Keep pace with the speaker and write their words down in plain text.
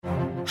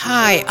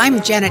Hi,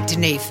 I'm Janet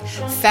Deneef,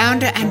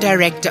 founder and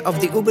director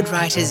of the Ubud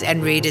Writers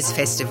and Readers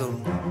Festival.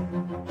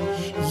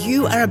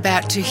 You are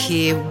about to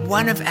hear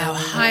one of our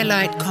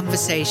highlight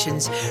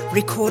conversations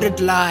recorded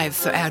live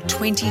for our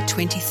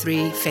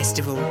 2023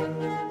 festival,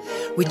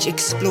 which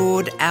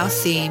explored our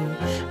theme,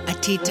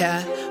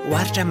 Atita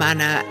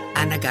Vartamana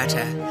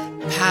Anagata,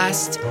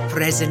 past,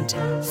 present,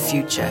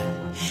 future.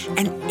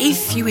 And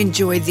if you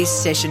enjoyed this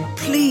session,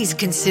 please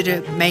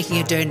consider making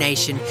a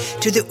donation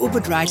to the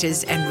Ubud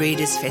Writers and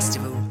Readers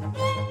Festival.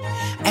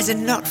 As a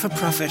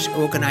not-for-profit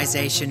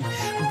organisation,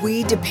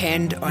 we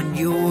depend on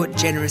your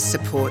generous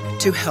support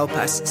to help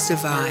us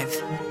survive.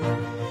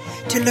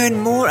 To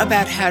learn more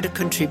about how to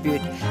contribute,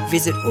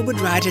 visit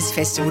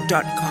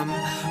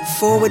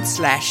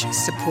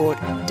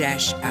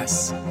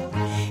ubudwritersfestival.com/support-us.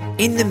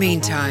 In the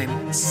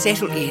meantime,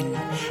 settle in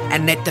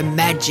and let the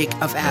magic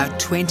of our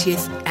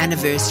 20th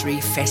anniversary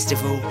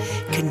festival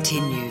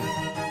continue.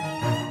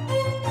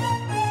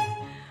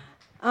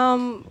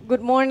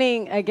 Good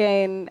morning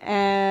again,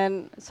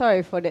 and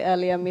sorry for the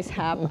earlier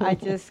mishap. I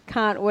just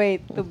can't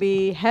wait to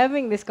be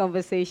having this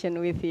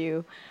conversation with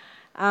you.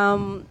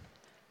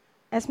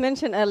 As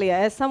mentioned earlier,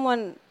 as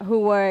someone who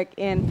worked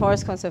in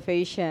forest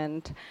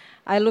conservation,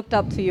 I looked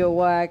up to your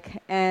work,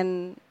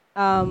 and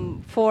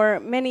for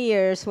many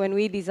years when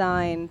we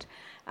designed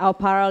our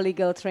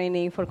paralegal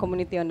training for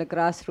community on the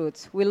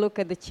grassroots, we look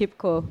at the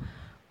Chipko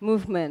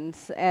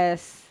movements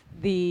as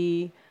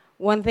the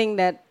one thing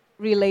that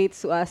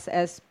relates to us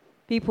as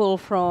people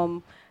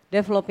from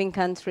developing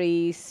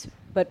countries,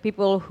 but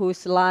people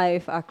whose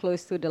life are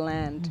close to the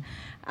land.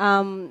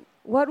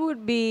 What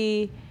would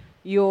be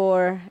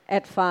your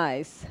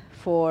advice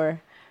for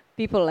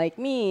people like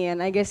me,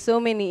 and I guess so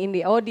many in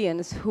the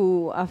audience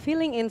who are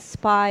feeling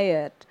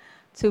inspired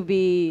to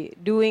be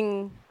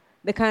doing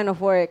the kind of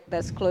work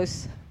that's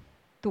close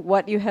to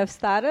what you have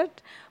started,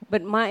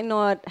 but might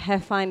not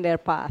have found their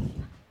path?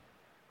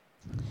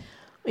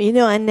 You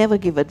know, I never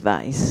give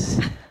advice.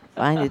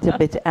 Find it a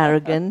bit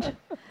arrogant.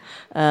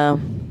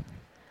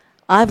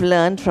 I've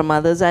learned from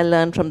others. I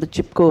learned from the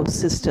Chipko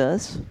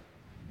sisters,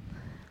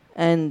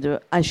 and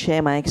I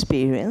share my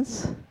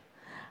experience.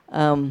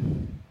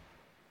 And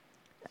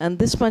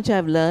this much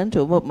I've learned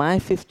over my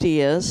 50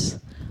 years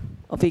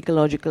of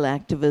ecological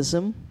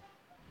activism,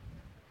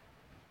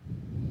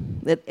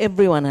 that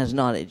everyone has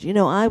knowledge. You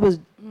know, I was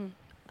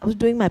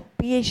doing my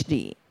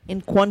PhD in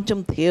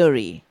quantum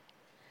theory,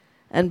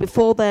 and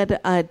before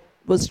that I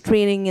was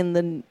training in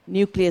the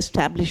nuclear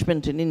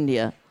establishment in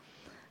India,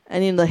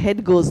 and the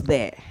head goes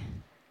there,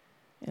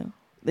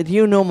 that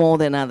you know more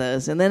than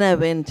others. And then I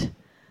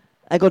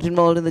got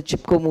involved in the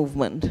Chipko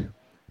movement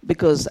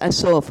because I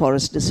saw a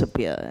forest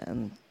disappear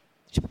and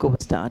Chipko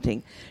was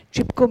starting.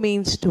 Chipko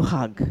means to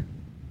hug.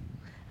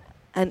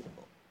 And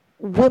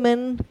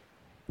women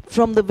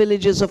from the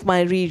villages of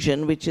my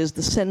region, which is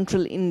the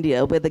central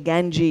India, where the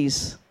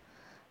Ganges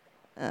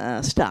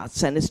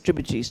starts and its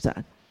tributaries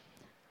start,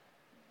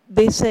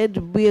 they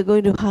said, we are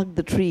going to hug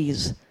the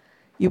trees.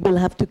 You will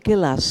have to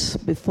kill us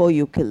before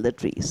you kill the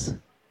trees.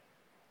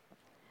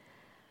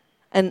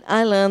 And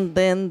I learned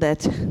then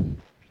that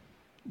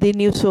they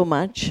knew so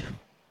much.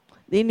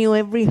 They knew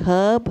every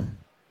herb.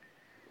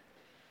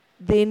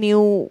 They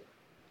knew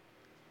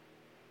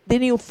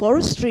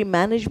forestry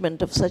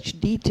management of such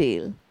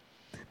detail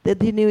that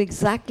they knew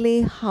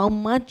exactly how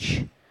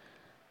much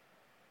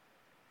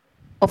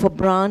of a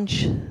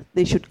branch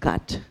they should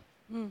cut,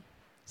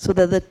 so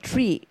that the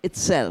tree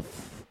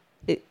itself,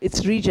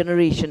 its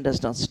regeneration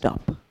does not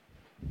stop.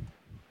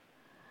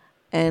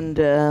 And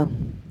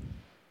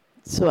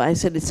so I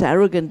said, it's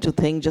arrogant to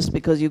think just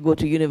because you go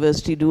to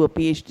university, do a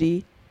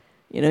PhD,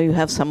 you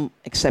have some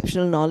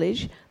exceptional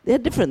knowledge. They're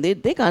different.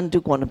 They can't do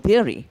quantum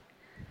theory.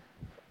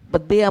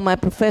 But they are my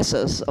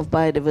professors of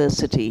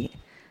biodiversity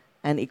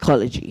and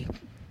ecology.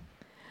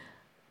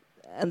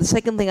 And the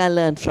second thing I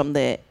learned from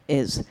there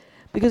is,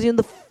 because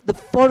the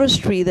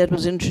forestry that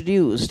was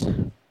introduced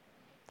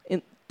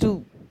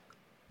to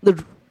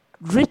the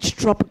rich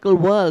tropical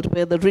world,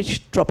 where the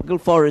rich tropical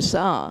forests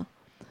are,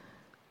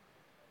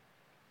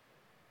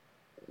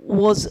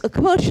 was a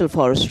commercial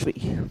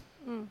forestry.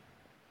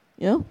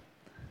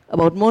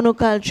 About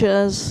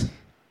monocultures,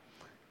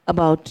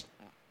 about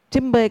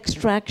timber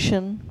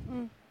extraction.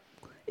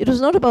 It was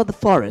not about the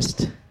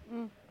forest.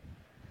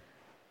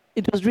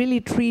 It was really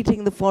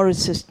treating the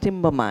forests as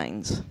timber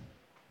mines.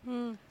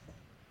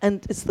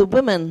 And it's the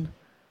women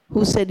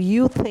who said,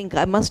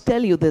 I must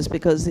tell you this,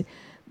 because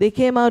they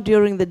came out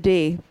during the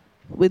day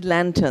with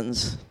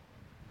lanterns.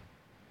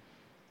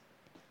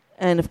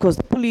 And of course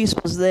the police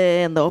was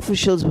there and the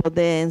officials were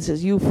there, and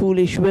says, you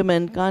foolish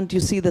women, can't you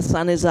see the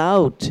sun is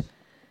out?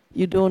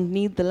 You don't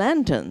need the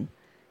lantern.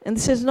 And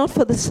they says, not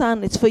for the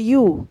sun, it's for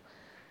you.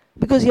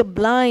 Because you're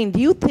blind.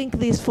 You think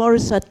these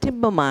forests are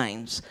timber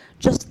mines,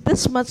 just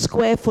this much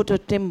square foot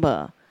of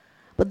timber.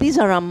 But these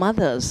are our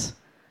mothers.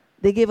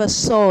 They give us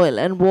soil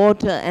and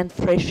water and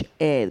fresh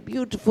air.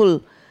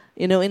 Beautiful,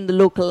 in the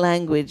local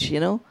language,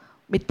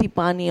 mitti,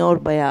 pani aur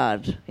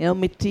bayar.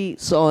 Mitti,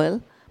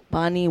 soil,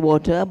 pani,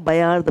 water,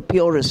 bayar, the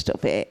purest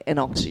of air and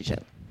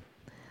oxygen.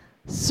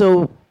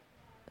 So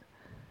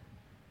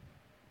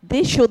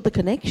they showed the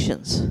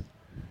connections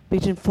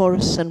between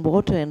forests and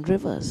water and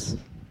rivers.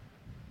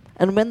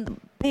 And when the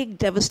big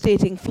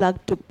devastating flood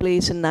took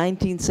place in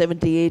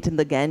 1978 in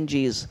the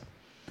Ganges,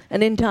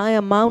 an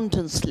entire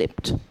mountain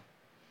slipped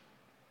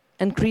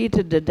and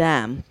created a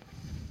dam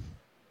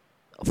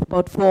of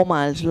about 4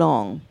 miles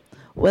long.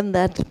 When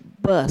that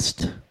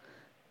burst,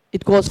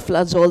 it caused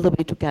floods all the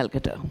way to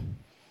Calcutta.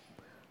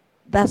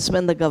 That's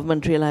when the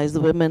government realized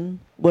the women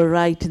were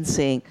right in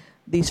saying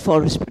these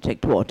forests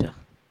protect water.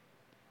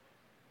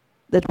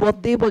 That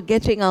what they were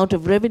getting out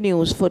of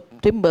revenues for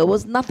timber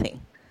was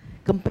nothing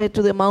compared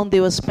to the amount they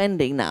were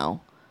spending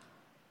now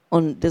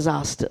on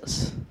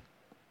disasters.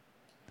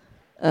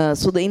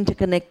 So the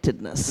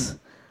interconnectedness.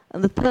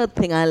 And the third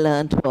thing I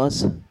learned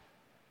was,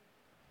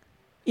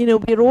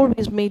 we're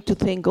always made to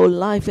think,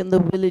 life in the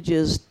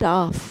villages,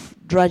 tough,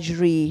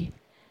 drudgery,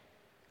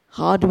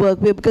 hard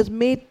work, because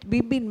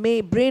we've been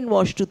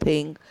brainwashed to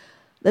think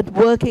that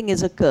working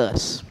is a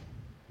curse.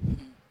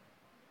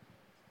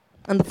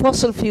 And the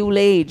fossil fuel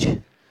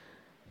age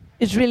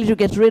is really to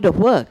get rid of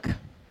work.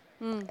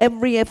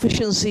 Every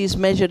efficiency is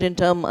measured in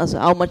terms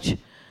of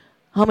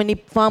how many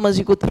farmers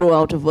you could throw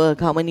out of work,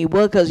 how many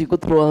workers you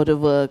could throw out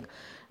of work.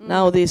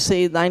 Now they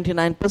say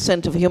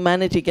 99% of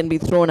humanity can be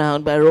thrown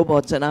out by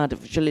robots and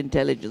artificial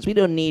intelligence. We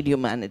don't need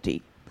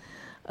humanity.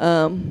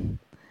 And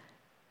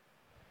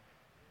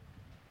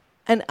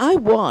I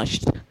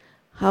watched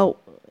how,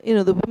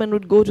 the women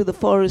would go to the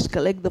forest,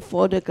 collect the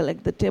fodder,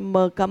 collect the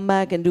timber, come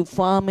back and do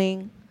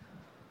farming.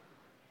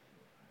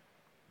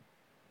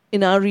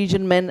 In our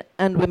region, men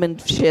and women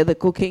share the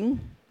cooking.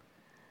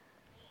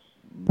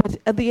 But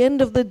at the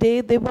end of the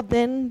day, they would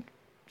then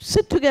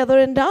sit together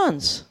and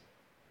dance.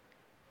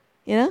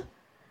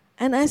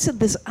 And I said,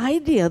 this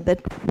idea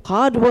that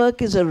hard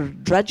work is a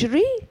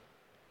drudgery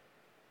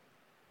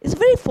is a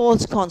very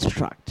false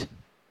construct.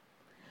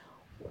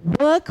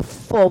 Work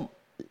for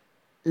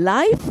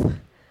life,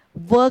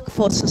 work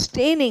for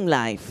sustaining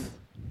life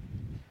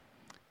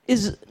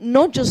is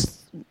not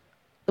just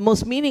the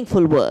most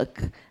meaningful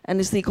work, and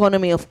it's the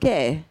economy of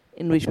care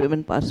in which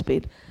women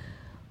participate,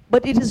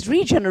 but it is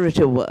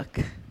regenerative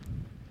work.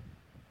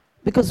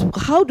 Because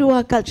how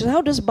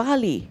does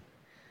Bali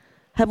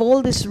have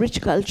all this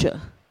rich culture?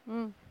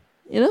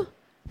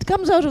 It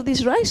comes out of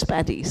these rice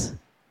paddies.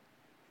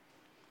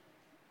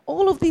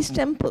 All of these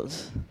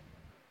temples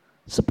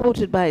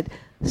supported by it.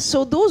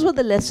 So those were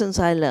the lessons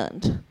I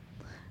learned.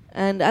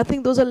 And I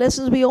think those are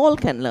lessons we all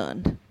can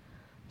learn.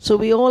 So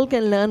we all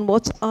can learn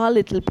what's our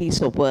little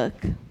piece of work.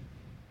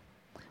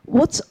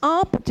 What's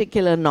our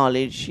particular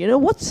knowledge?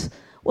 What's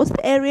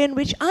the area in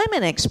which I'm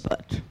an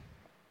expert?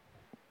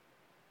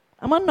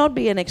 I might not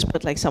be an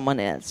expert like someone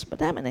else,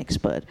 but I'm an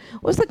expert.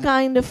 What's the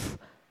kind of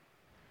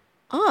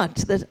art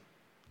that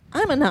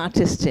I'm an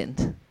artist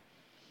in?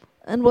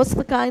 And what's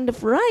the kind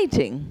of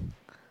writing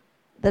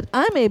that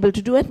I'm able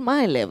to do at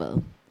my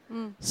level?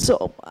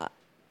 So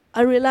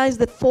I realized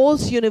that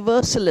false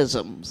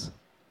universalisms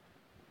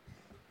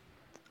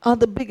are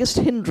the biggest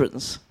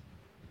hindrance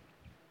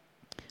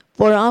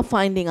for our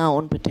finding our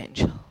own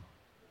potential.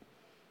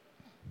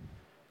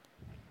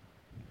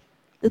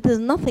 That there's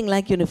nothing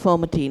like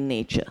uniformity in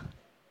nature.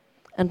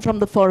 And from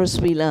the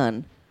forest we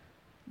learn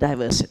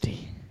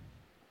diversity.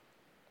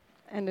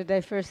 And the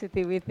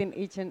diversity within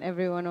each and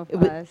every one of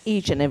With us.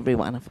 each and every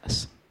one of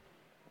us.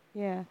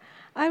 Yeah.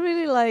 I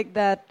really like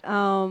that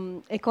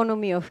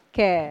economy of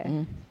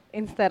care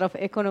instead of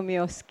economy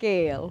of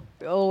scale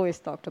we always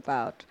talked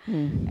about.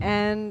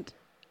 And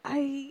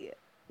I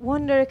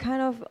wonder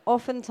kind of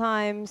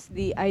oftentimes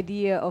the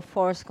idea of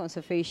forest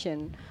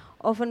conservation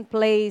often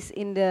plays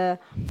in the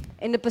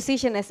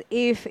position as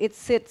if it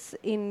sits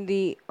in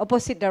the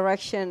opposite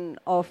direction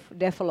of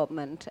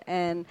development,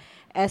 and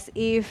as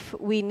if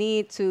we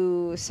need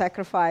to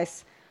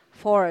sacrifice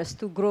forests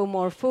to grow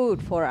more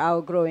food for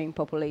our growing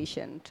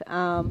population.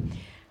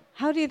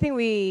 How do you think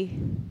we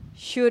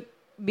should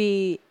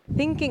be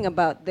thinking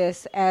about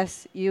this?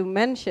 As you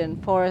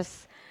mentioned,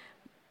 forest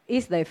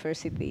is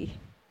diversity.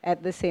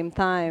 At the same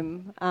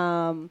time,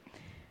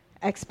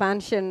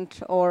 expansion,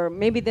 or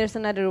maybe there's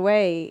another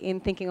way in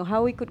thinking of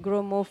how we could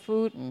grow more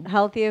food,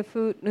 healthier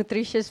food,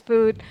 nutritious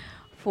food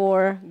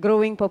for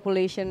growing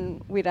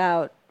population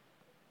without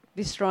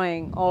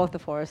destroying all of the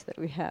forests that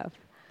we have.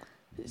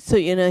 So,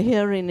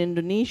 here in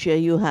Indonesia,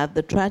 you have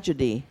the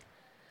tragedy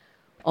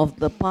of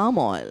the palm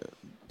oil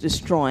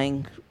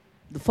destroying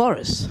the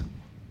forests.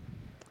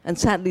 And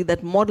sadly,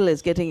 that model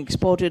is getting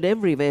exported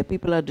everywhere.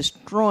 People are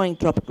destroying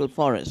tropical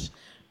forests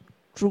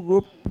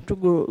to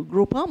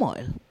grow palm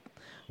oil,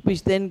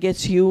 which then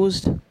gets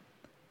used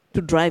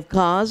to drive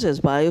cars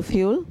as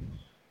biofuel.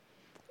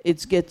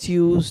 It gets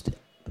used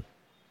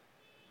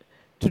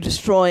to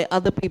destroy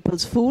other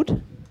people's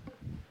food.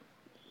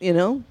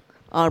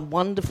 Our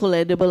wonderful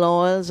edible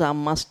oils, our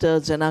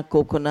mustards and our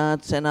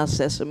coconuts and our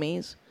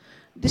sesames,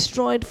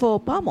 destroyed for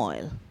palm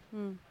oil.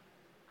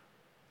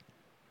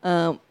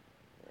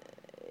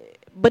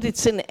 But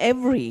it's in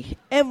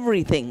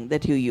everything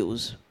that you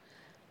use.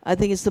 I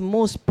think it's the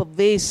most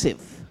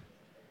pervasive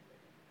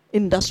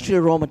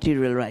industrial raw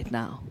material right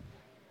now.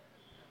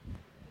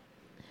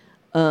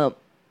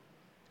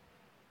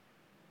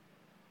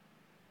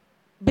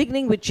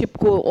 Beginning with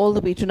Chipko all the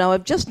way to now,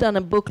 I've just done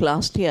a book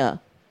last year.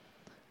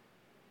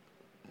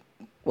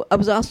 I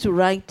was asked to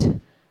write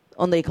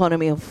on the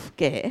economy of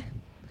care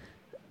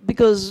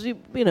because,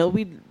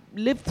 we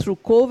lived through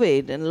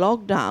COVID and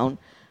lockdown,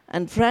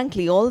 and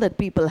frankly, all that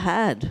people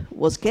had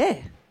was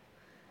care.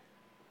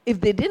 If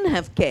they didn't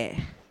have care,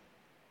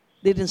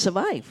 they didn't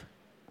survive.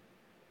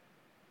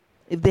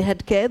 If they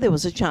had care, there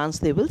was a chance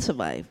they will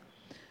survive.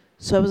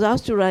 So I was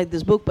asked to write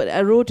this book, but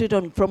I wrote it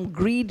on From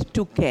Greed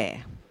to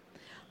Care.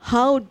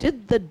 How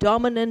did the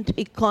dominant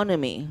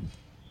economy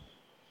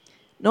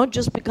not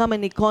just become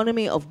an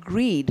economy of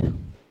greed,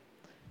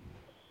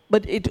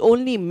 but it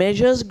only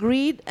measures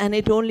greed and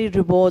it only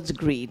rewards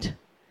greed.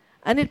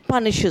 And it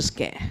punishes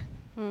care.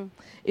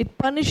 It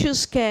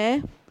punishes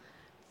care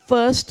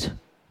first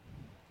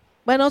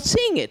by not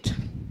seeing it,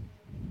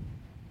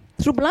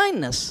 through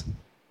blindness.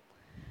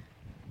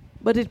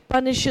 But it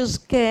punishes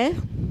care,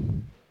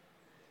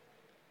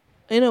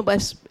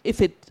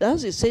 if it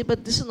does, you say,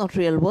 but this is not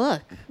real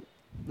work.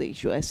 The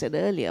issue I said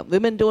earlier.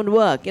 Women don't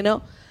work,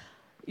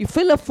 You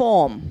fill a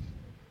form,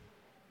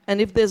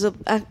 and if there's a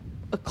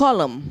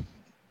column,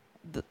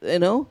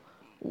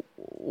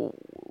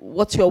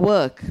 what's your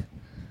work?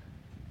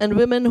 And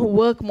women who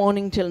work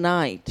morning till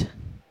night,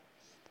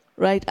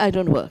 right? I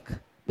don't work,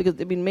 because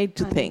they've been made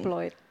to think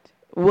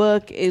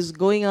work is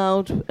going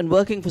out and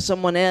working for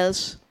someone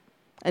else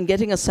and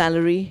getting a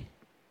salary,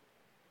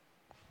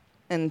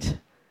 and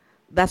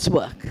that's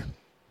work.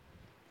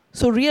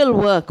 So real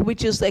work,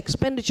 which is the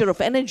expenditure of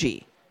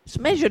energy, it's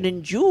measured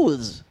in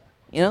joules,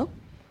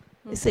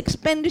 It's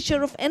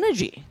expenditure of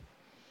energy.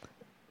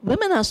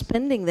 Women are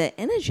spending their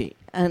energy.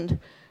 And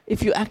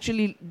if you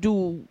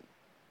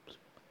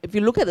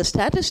look at the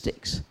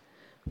statistics,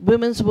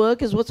 women's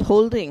work is what's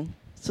holding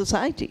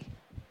society.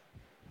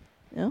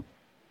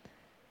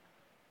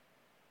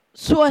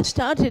 So I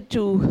started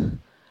to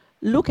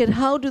look at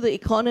how do the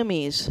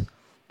economies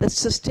that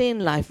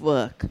sustain life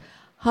work?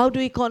 How do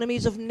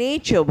economies of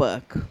nature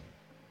work?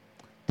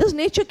 Does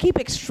nature keep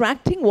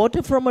extracting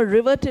water from a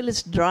river till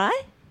it's dry?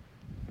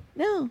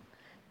 No.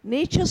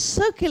 Nature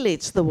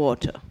circulates the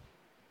water.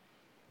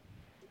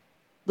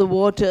 The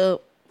water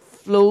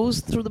flows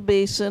through the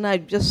basin. I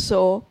just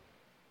saw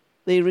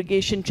the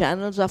irrigation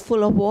channels are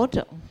full of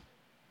water.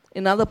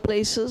 In other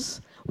places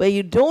where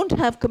you don't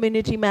have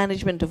community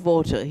management of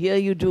water, here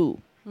you do,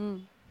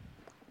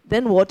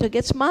 then water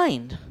gets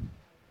mined.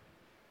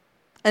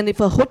 And if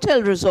a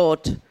hotel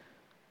resort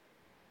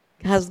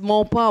has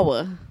more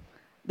power,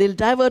 they'll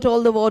divert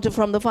all the water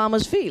from the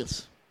farmers'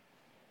 fields.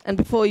 And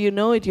before you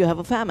know it, you have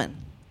a famine.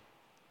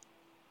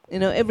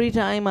 Every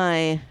time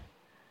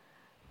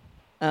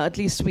at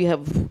least we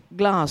have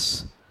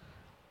glass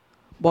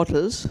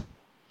bottles,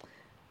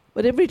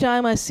 but every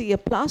time I see a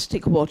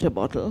plastic water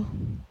bottle,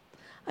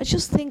 I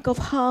just think of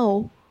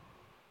how,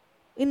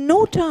 in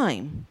no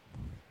time,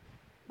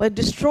 by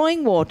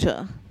destroying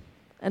water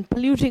and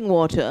polluting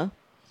water,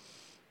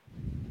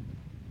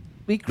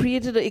 we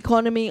created an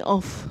economy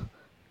of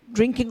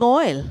drinking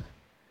oil.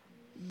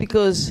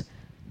 Because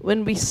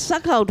when we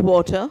suck out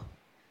water,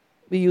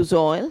 we use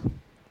oil.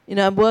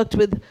 I've worked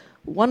with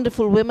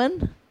wonderful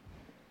women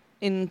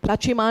in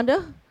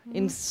Plachimada,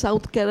 in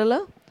South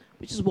Kerala,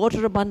 which is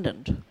water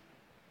abundant.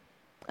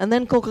 And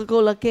then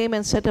Coca-Cola came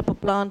and set up a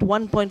plant,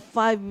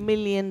 $1.5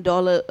 million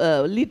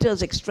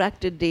liters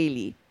extracted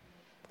daily.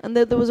 And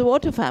there was a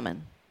water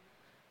famine.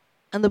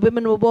 And the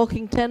women were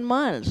walking 10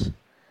 miles.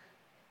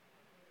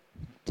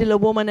 Till a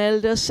woman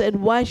elder said,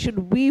 why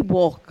should we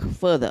walk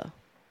further?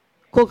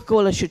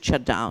 Coca-Cola should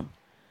shut down.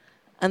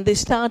 And they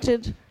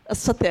started a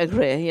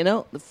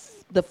satyagraha,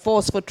 the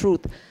force for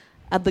truth,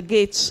 at the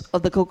gates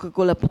of the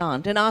Coca-Cola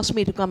plant, and asked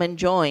me to come and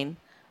join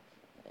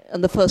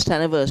on the first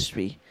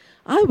anniversary.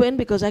 I went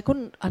because I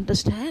couldn't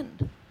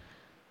understand.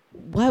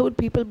 Why would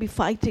people be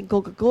fighting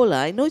Coca-Cola?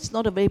 I know it's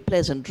not a very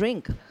pleasant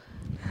drink.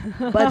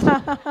 But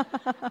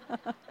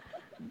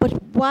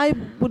why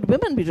would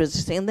women be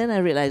resisting? And then I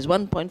realized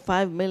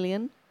 1.5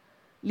 million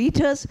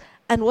liters,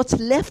 and what's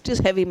left is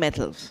heavy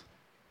metals.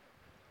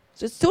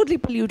 So it's totally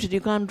polluted,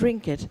 you can't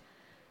drink it.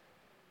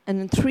 And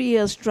in 3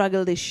 years'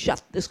 struggle, they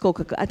shut this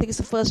Coca-Cola. I think it's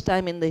the first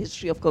time in the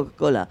history of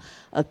Coca-Cola.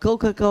 A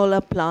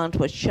Coca-Cola plant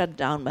was shut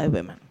down by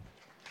women.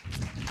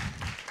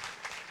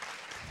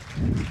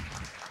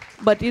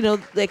 But, the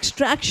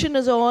extraction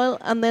is oil,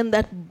 and then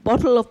that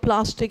bottle of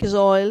plastic is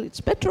oil. It's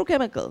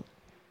petrochemical.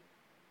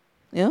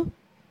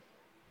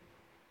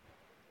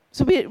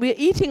 So we're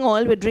eating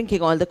oil, we're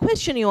drinking oil. The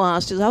question you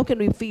asked is, how can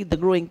we feed the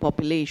growing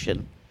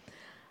population?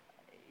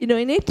 In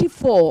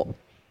 84,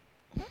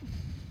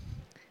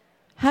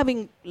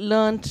 having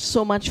learned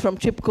so much from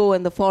Chipko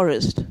and the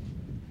forest,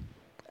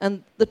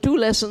 and the two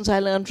lessons I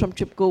learned from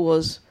Chipko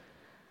was,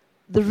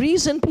 the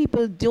reason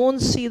people don't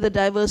see the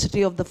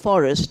diversity of the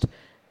forest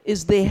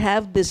is they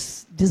have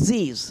this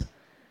disease,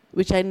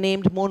 which I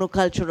named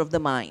monoculture of the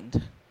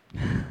mind.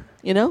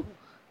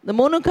 The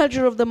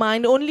monoculture of the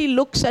mind only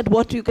looks at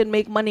what you can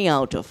make money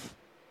out of.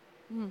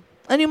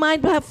 And you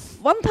might have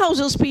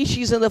 1,000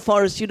 species in the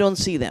forest, you don't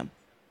see them.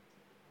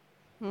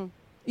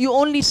 You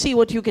only see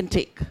what you can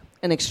take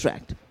and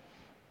extract.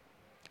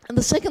 And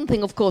the second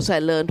thing, of course, I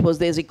learned was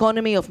there's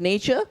economy of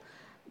nature,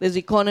 there's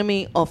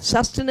economy of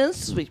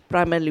sustenance, which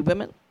primarily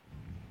women,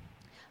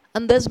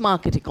 and there's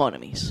market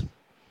economies.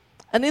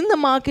 And in the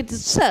market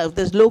itself,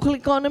 there's local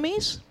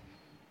economies,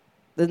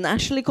 there's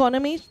national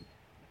economies,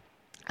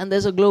 and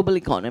there's a global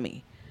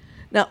economy.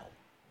 Now,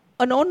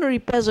 an ordinary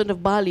peasant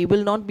of Bali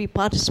will not be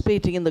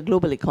participating in the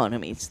global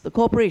economy. It's the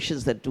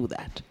corporations that do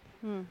that.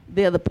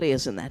 They are the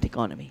players in that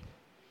economy.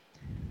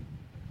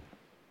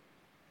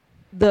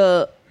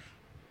 The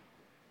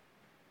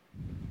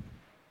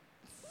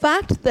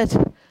fact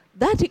that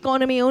that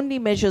economy only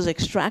measures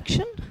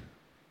extraction,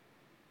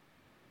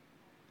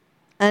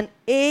 and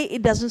A,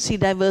 it doesn't see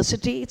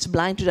diversity, it's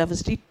blind to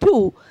diversity.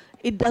 2,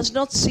 it does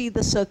not see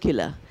the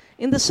circular.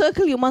 In the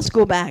circle, you must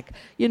go back.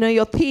 You know,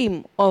 your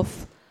theme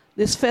of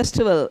this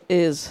festival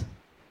is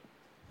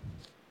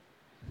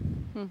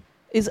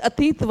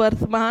Atit,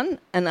 Vartman,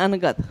 and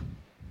Anagat.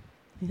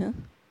 Yeah?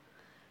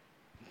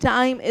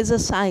 Time is a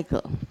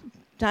cycle.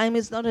 Time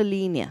is not a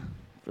linear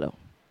flow.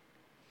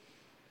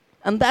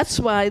 And that's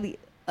why the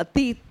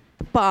Atit,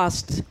 the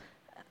past,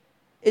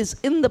 is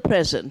in the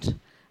present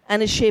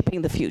and is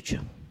shaping the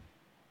future.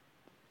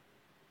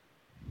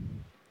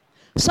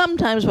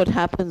 Sometimes what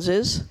happens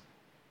is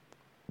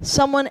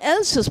someone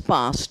else's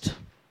past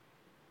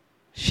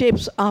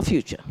shapes our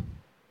future.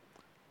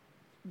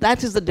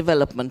 That is the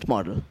development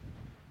model.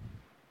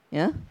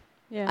 Yeah?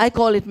 Yeah. I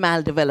call it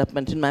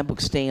maldevelopment in my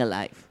book, Staying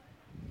Alive.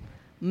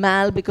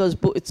 Mal because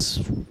it's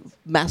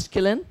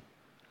masculine,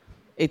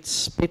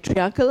 it's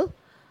patriarchal,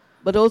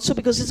 but also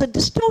because it's a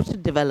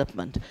distorted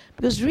development.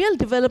 Because real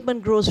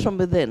development grows from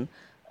within.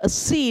 A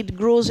seed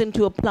grows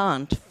into a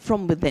plant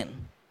from within.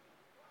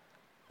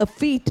 A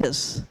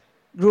fetus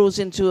grows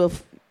into an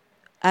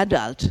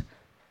adult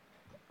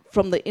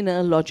from the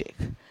inner logic.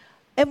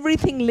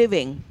 Everything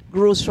living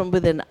grows from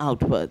within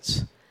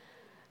outwards.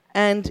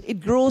 And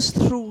it grows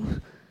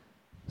through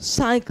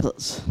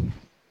cycles.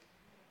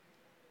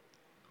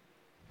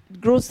 It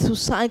grows through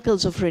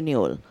cycles of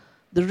renewal.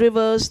 The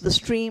rivers, the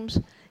streams,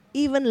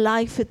 even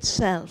life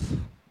itself.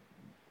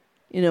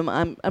 You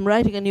know, I'm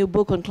writing a new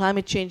book on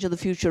climate change and the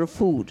future of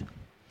food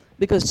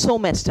because it's so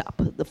messed up,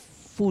 the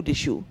food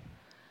issue.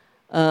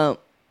 There's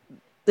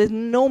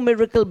no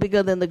miracle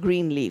bigger than the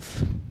green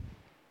leaf.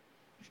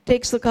 It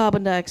takes the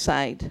carbon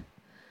dioxide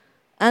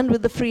and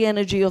with the free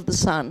energy of the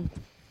sun,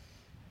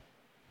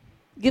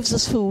 gives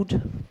us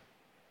food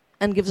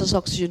and gives us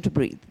oxygen to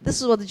breathe.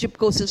 This is what the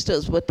Gypco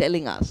sisters were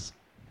telling us.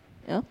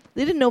 Yeah?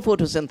 They didn't know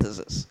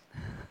photosynthesis,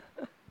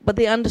 but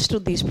they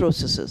understood these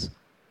processes.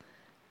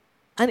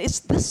 And it's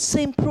this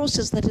same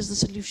process that is the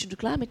solution to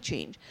climate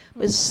change.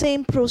 It's the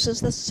same process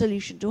that's the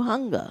solution to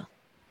hunger.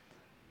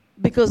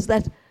 Because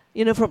that,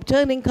 you know, from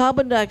turning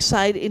carbon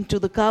dioxide into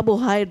the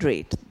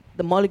carbohydrate,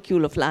 the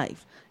molecule of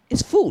life,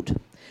 is food.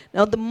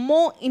 Now, the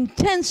more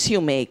intense you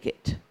make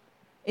it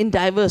in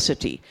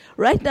diversity,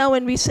 right now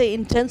when we say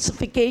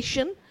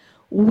intensification,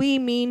 we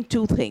mean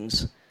two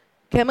things.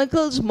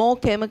 Chemicals,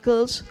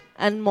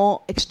 and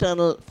more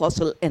external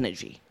fossil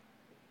energy.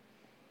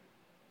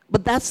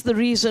 But that's the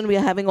reason we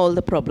are having all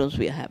the problems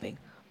we are having.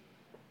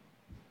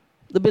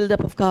 The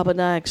buildup of carbon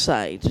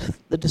dioxide,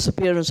 the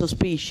disappearance of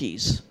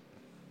species,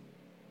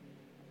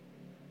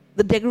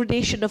 the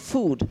degradation of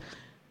food.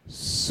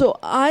 So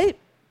I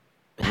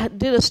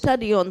did a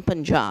study on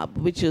Punjab,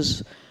 which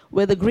is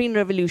where the Green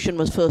Revolution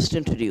was first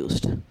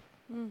introduced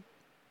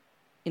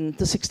in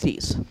the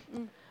 60s,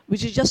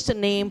 which is just a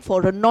name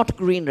for a not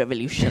green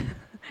revolution.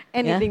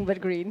 Anything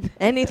but green.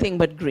 Anything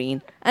but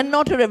green. And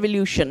not a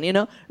revolution, you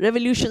know.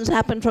 Revolutions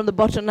happen from the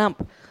bottom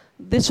up.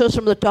 This was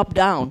from the top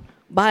down.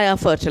 Buy our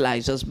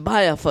fertilizers,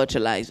 buy our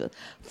fertilizers.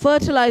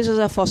 Fertilizers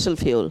are fossil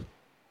fuel.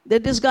 They're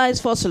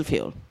disguised fossil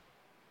fuel.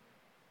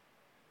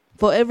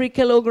 For every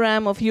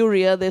kilogram of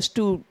urea, there's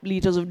 2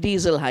 liters of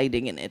diesel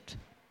hiding in it.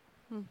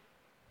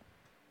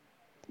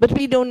 But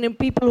we don't need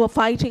people who are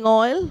fighting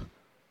oil.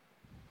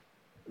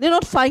 They're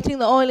not fighting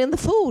the oil in the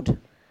food,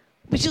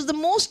 which is the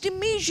most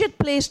immediate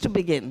place to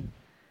begin.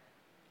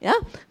 Yeah?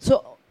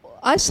 So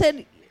I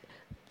said,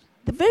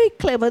 they're very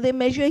clever. They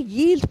measure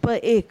yield per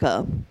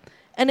acre.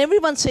 And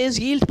everyone says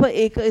yield per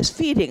acre is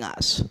feeding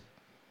us.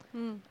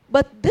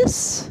 But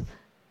this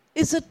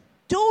is a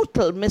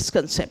total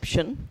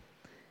misconception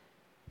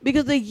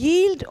because the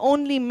yield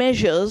only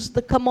measures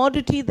the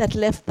commodity that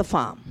left the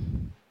farm.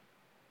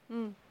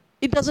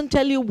 It doesn't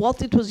tell you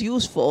what it was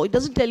used for. It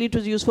doesn't tell you it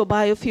was used for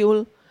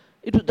biofuel.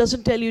 It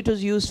doesn't tell you it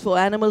was used for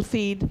animal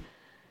feed.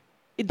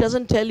 It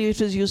doesn't tell you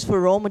it was used for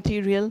raw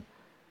material.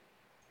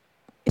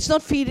 It's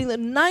not feeding the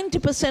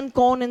 90%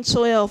 corn and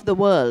soya of the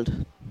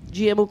world,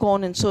 GMO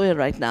corn and soya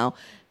right now,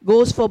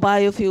 goes for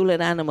biofuel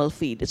and animal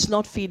feed. It's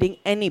not feeding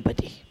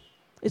anybody.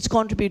 It's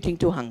contributing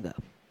to hunger.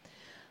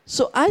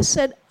 So I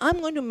said,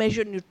 I'm going to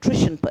measure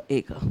nutrition per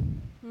acre.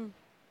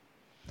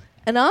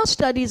 And our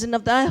study is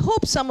enough that I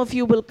hope some of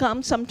you will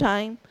come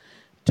sometime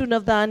to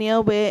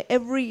Navdanya, where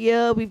every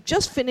year we've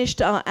just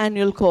finished our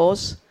annual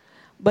course,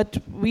 but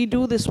we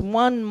do this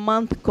 1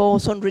 month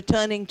course on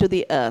returning to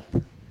the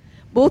earth,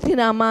 both in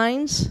our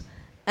minds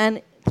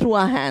and through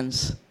our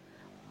hands,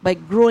 by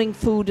growing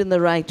food in the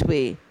right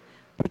way,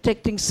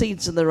 protecting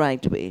seeds in the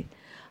right way.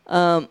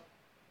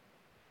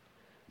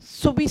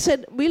 So we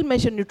said we'll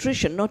measure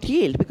nutrition, not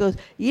yield, because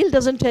yield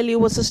doesn't tell you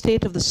what's the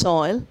state of the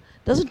soil,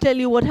 doesn't tell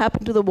you what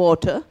happened to the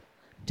water.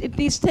 It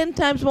needs 10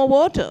 times more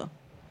water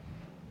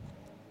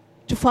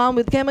to farm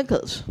with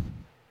chemicals.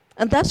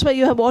 And that's why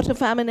you have water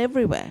famine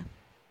everywhere.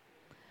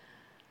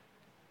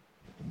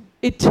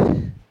 It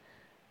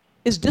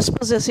is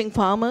dispossessing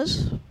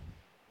farmers,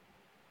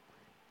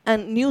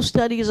 and new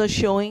studies are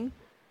showing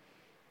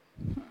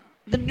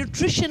the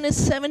nutrition is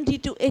 70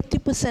 to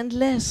 80%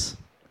 less.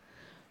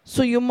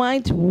 So you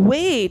might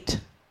wait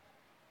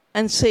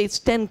and say it's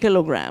 10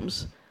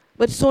 kilograms,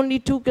 but it's only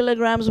 2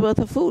 kilograms worth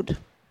of food.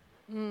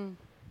 You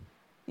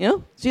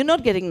know? So you're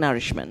not getting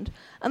nourishment.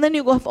 And then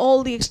you have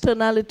all the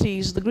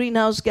externalities, the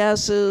greenhouse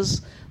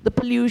gases, the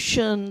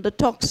pollution, the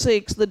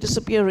toxics, the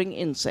disappearing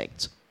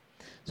insects.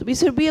 So we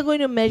said we are going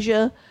to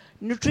measure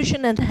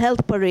nutrition and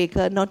health per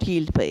acre, not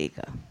yield per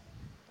acre.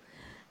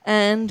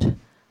 And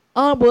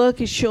our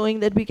work is showing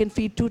that we can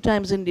feed 2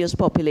 times India's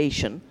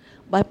population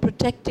by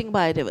protecting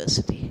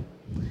biodiversity.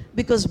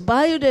 Because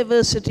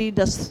biodiversity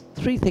does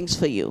 3 things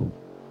for you.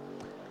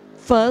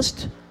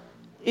 First,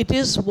 it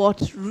is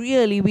what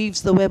really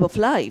weaves the web of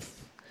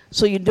life.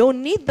 So you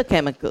don't need the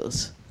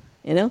chemicals.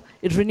 You know,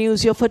 it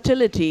renews your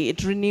fertility.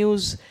 It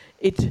renews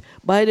it.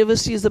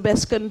 Biodiversity is the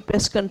best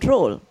pest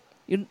control.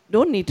 You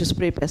don't need to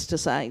spray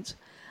pesticides.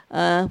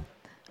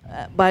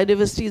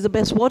 Biodiversity is the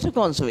best water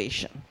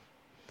conservation.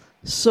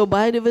 So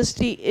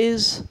biodiversity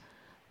is,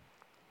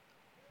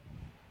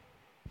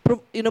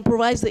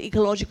 provides the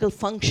ecological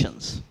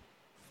functions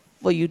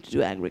for you to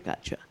do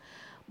agriculture.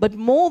 But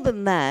more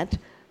than that,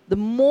 the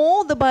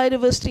more the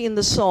biodiversity in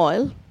the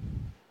soil,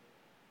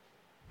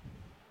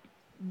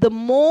 the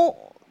more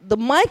the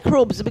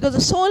microbes, because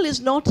the soil is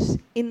not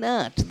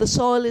inert, the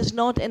soil is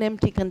not an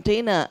empty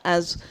container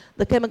as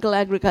the chemical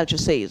agriculture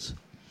says.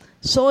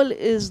 Soil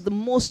is the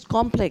most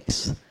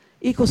complex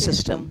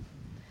ecosystem.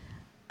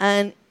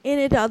 And in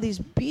it are these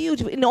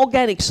beautiful, in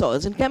organic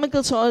soils. In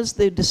chemical soils,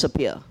 they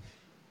disappear.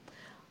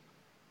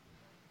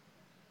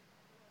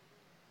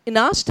 In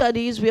our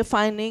studies, we are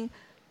finding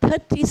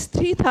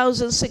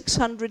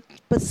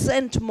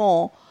 33,600%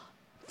 more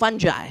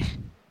fungi.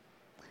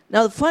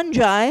 Now, the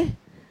fungi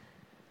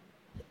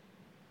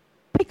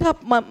pick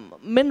up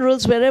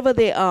minerals wherever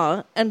they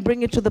are and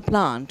bring it to the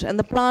plant. And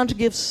the plant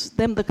gives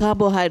them the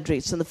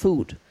carbohydrates and the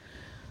food.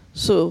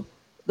 So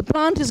the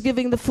plant is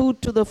giving the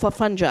food to the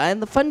fungi,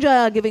 and the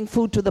fungi are giving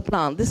food to the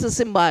plant. This is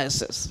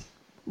symbiosis,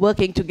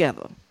 working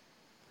together.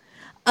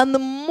 And the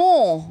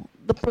more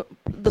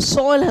the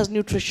soil has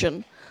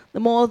nutrition, the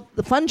more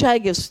the fungi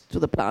gives to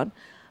the plant,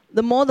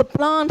 the more the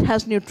plant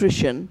has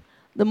nutrition,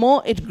 the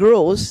more it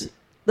grows.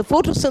 The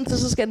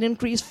photosynthesis can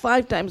increase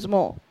 5 times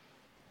more.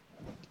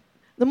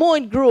 The more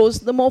it grows,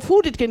 the more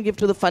food it can give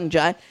to the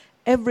fungi.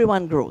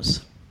 Everyone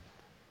grows.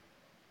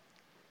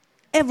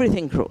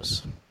 Everything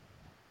grows.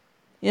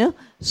 Yeah?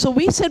 So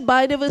we said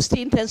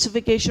biodiversity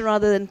intensification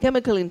rather than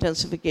chemical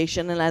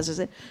intensification. And as I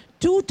said,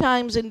 2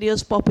 times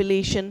India's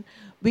population,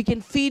 we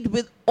can feed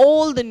with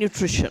all the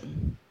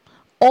nutrition,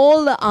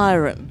 all the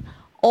iron,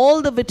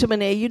 all the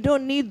vitamin A. You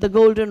don't need the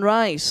golden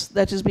rice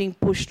that is being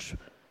pushed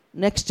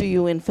next to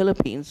you in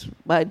Philippines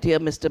by dear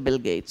Mr. Bill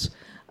Gates.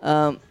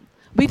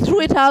 We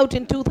threw it out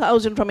in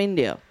 2000 from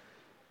India.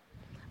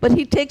 But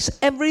he takes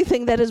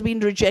everything that has been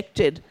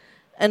rejected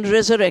and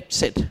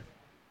resurrects it.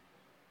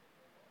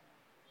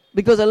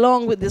 Because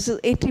along with this is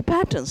 80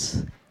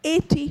 patents.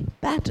 80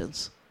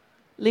 patents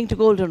linked to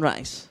golden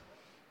rice.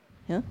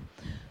 Yeah?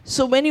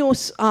 So when you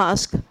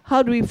ask,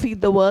 how do we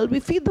feed the world? We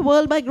feed the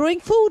world by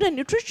growing food and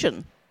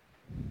nutrition.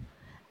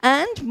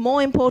 And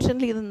more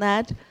importantly than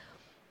that,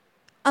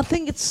 I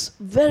think it's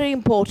very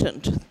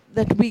important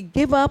that we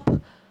give up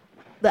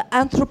the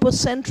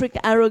anthropocentric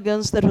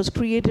arrogance that was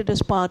created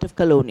as part of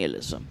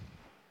colonialism.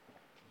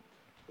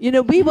 You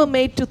know, we were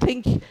made to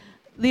think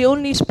the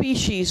only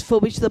species for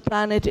which the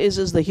planet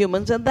is the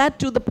humans, and that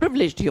too the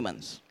privileged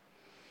humans.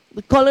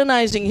 The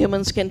colonizing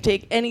humans can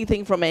take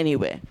anything from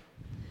anywhere.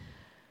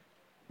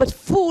 But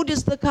food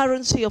is the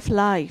currency of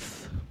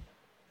life.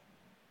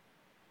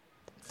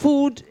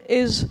 Food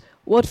is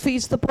what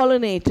feeds the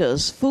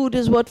pollinators. Food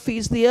is what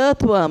feeds the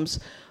earthworms.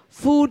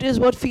 Food is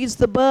what feeds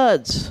the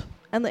birds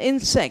and the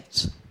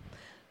insects.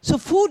 So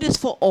food is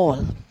for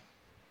all.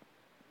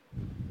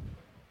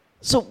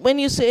 So when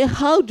you say,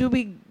 how do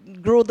we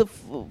grow the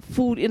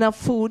food, enough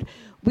food,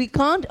 we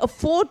can't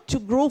afford to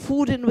grow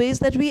food in ways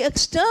that we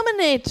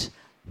exterminate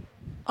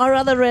our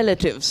other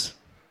relatives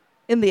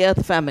in the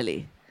earth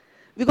family.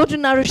 We've got to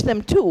nourish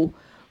them too.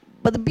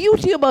 But the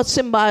beauty about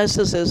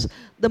symbiosis is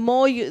the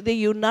more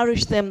you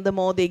nourish them, the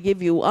more they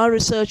give you. Our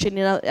research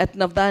at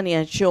Navdanya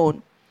has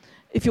shown,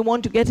 if you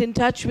want to get in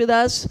touch with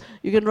us,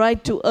 you can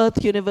write to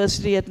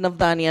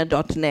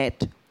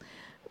earthuniversity@navdanya.net.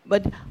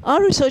 But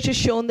our research has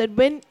shown that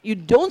when you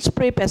don't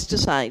spray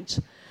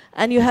pesticides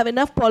and you have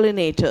enough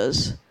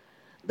pollinators,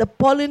 the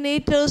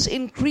pollinators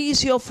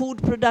increase your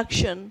food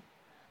production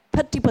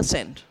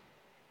 30%.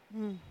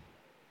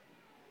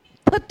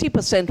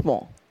 30%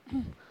 more.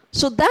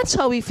 So that's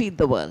how we feed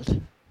the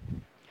world.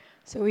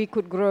 So we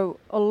could grow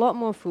a lot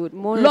more food,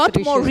 more Lot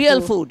nutritious more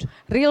real food.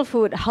 real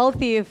food,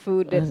 healthier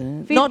food that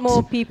feed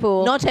more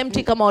people, Not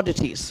empty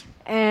commodities.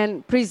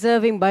 and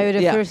preserving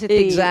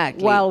biodiversity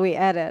exactly. while we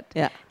at it.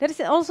 Yeah. That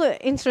is also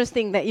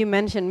interesting that you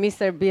mentioned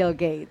Mr. Bill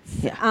Gates.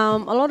 Yeah. A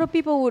lot of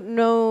people would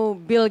know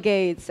Bill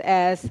Gates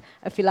as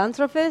a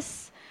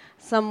philanthropist,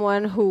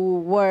 someone who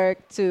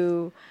worked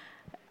to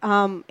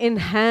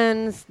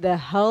enhance the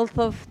health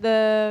of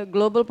the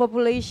global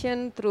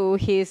population through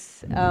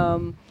his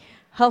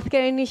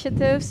healthcare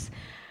initiatives.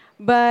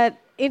 But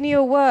in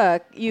your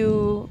work,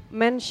 you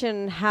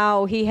mention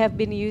how he have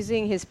been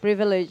using his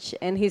privilege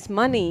and his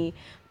money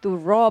to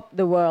rob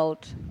the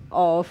world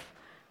of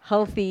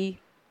healthy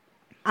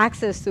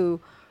access to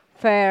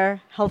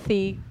fair,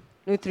 healthy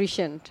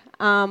nutrition.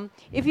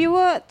 If you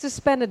were to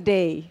spend a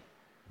day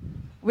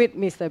with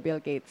Mr. Bill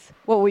Gates,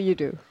 what would you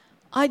do?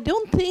 I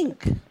don't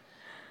think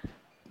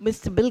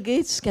Mr. Bill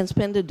Gates can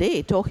spend a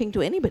day talking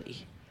to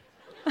anybody.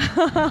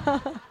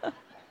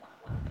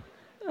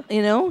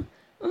 You know,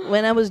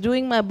 when I was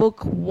doing my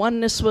book,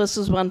 Oneness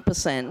versus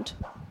 1%,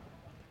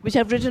 which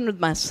I've written with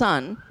my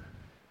son,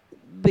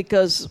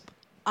 because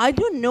I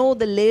don't know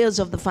the layers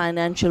of the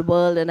financial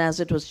world and as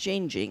it was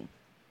changing.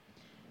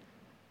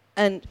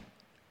 And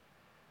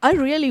I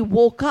really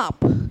woke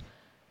up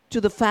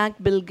to the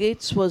fact Bill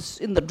Gates was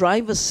in the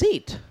driver's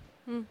seat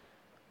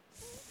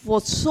for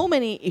so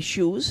many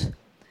issues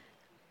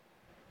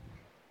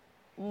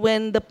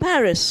when the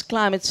Paris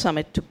Climate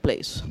Summit took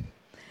place.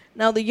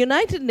 Now, the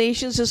United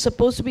Nations is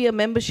supposed to be a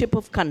membership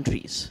of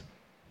countries.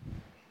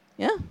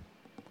 Yeah?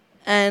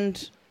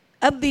 And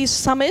at these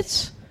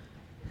summits,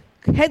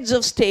 heads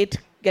of state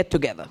get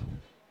together.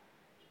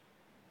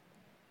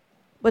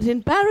 But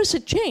in Paris,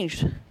 it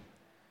changed.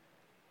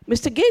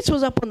 Mr. Gates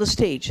was up on the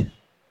stage,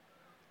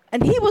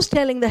 and he was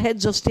telling the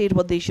heads of state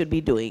what they should be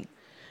doing.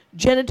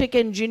 Genetic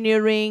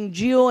engineering,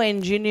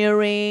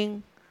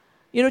 geoengineering,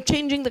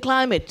 changing the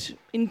climate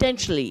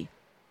intentionally.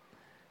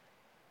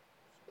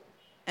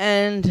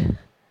 And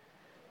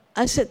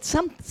I said,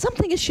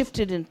 something has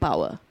shifted in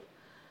power.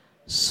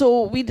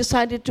 So we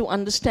decided to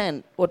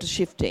understand what is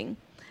shifting.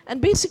 And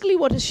basically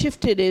what has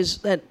shifted is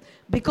that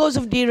because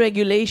of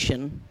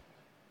deregulation,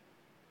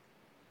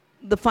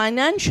 the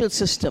financial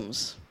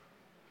systems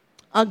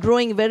are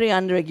growing very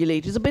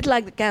unregulated. It's a bit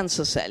like the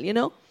cancer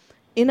cell,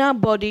 In our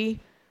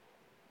body,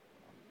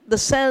 the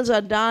cells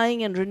are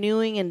dying and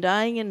renewing and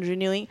dying and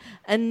renewing,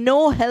 and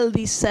no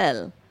healthy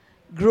cell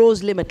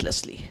grows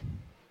limitlessly.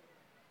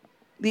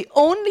 The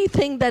only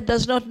thing that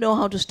does not know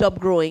how to stop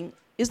growing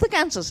is the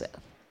cancer cell.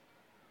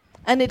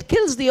 And it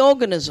kills the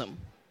organism,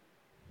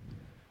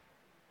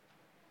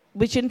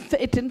 which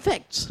it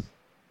infects.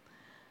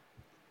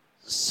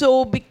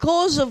 So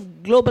because of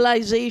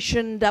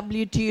globalization,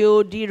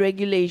 WTO,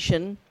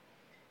 deregulation,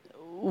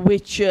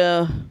 which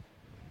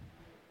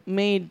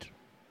made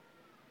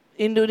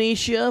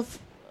Indonesia,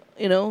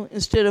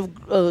 instead of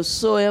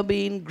soya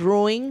bean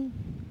growing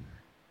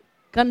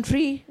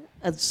country,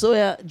 a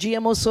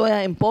GMO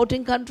soya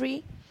importing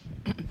country.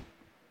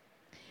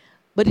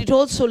 But it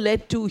also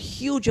led to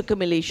huge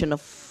accumulation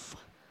of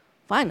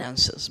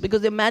finances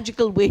because they're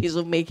magical ways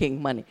of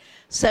making money.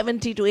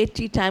 70 to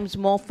 80 times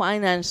more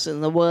finance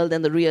in the world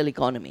than the real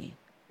economy.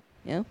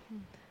 Yeah?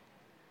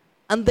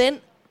 And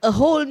then a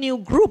whole new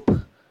group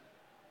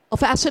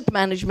of asset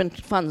management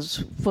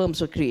firms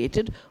were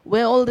created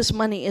where all this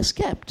money is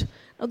kept.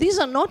 Now, these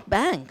are not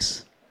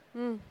banks.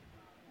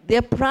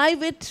 They're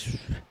private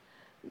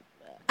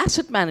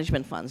asset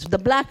management funds, the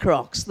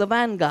BlackRocks, the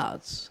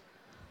Vanguards,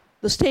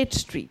 the State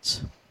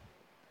Streets.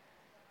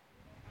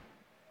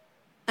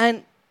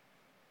 And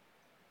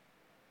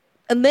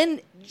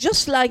then,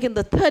 just like in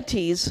the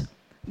 30s,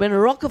 when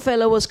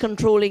Rockefeller was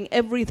controlling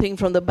everything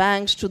from the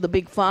banks to the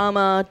big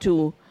pharma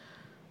to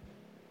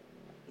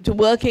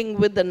working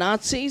with the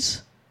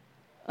Nazis,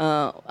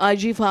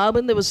 IG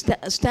Farben, there was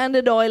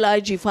Standard Oil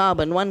IG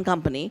Farben, one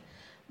company.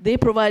 They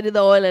provided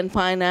the oil and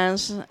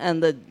finance,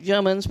 and the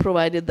Germans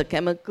provided the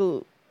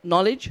chemical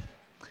knowledge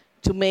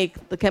to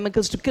make the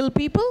chemicals to kill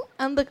people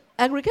and the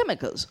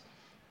agrochemicals.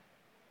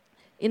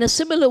 In a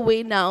similar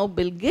way now,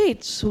 Bill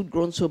Gates, who'd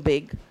grown so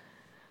big,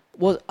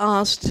 was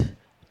asked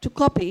to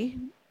copy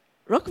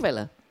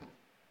Rockefeller.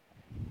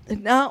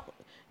 And now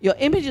your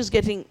image is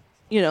getting,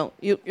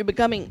 you're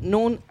becoming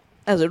known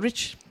as a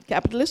rich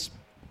capitalist.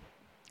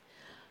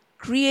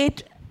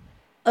 Create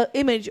an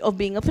image of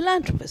being a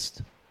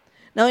philanthropist.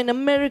 Now in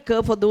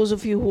America, for those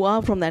of you who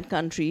are from that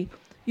country,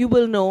 you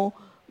will know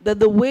that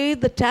the way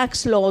the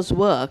tax laws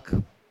work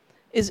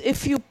is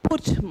if you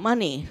put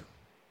money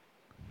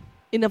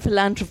in a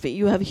philanthropy,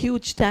 you have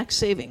huge tax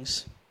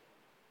savings.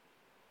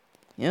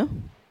 Yeah?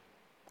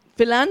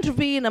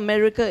 Philanthropy in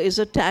America is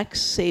a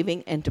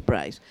tax-saving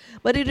enterprise,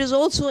 but it is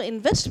also an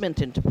investment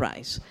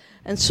enterprise.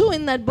 And so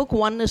in that book,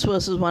 Oneness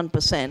versus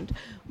 1%,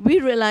 we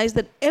realize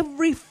that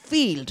every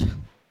field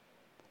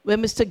where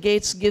Mr.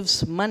 Gates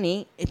gives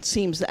money, it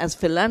seems, as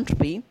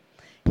philanthropy,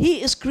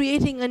 he is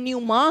creating a new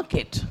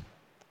market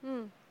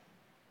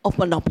of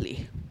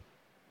monopoly.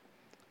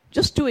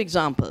 Just 2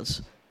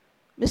 examples.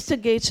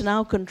 Mr. Gates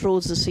now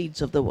controls the seeds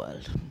of the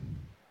world.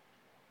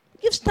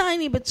 Gives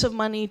tiny bits of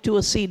money to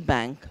a seed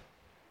bank,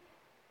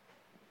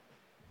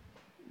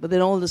 but then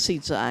all the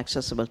seeds are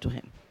accessible to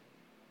him.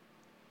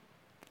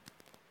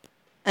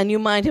 And you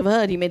might have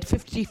heard he made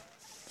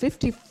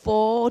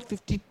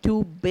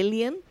 52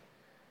 billion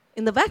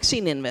in the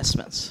vaccine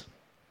investments.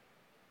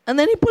 And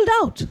then he pulled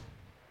out,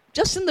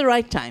 just in the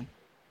right time.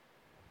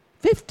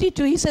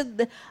 52, he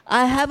said,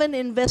 I haven't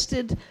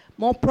invested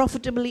more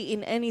profitably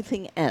in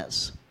anything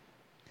else.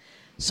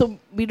 So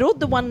we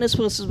wrote the Oneness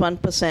versus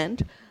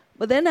 1%,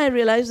 but then I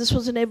realized this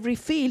was in every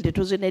field. It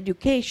was in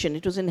education,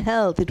 it was in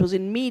health, it was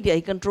in media.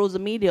 He controls the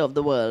media of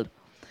the world.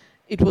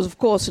 It was, of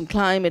course, in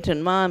climate,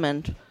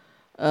 environment,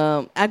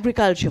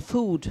 agriculture,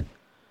 food.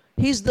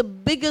 He's the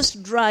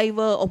biggest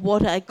driver of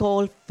what I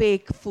call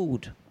fake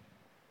food.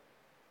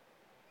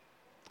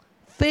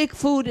 Fake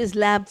food is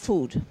lab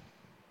food.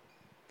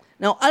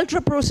 Now,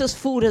 ultra-processed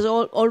food has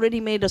already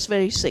made us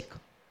very sick.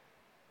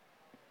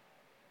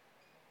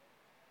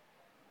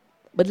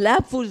 But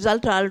lab food is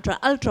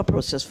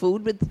ultra-processed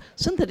food with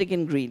synthetic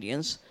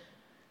ingredients.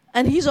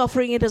 And he's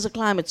offering it as a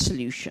climate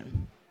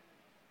solution.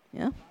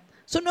 Yeah?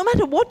 So no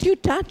matter what you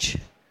touch,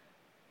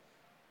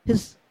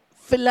 his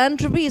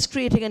philanthropy is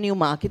creating a new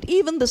market.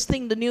 Even this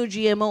thing, the new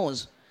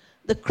GMOs,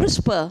 the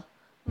CRISPR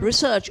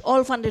research,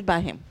 all funded by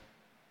him.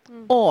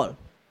 All.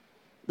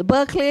 The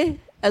Berkeley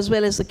as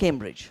well as the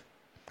Cambridge.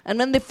 And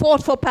when they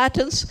fought for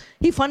patents,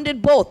 he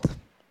funded both.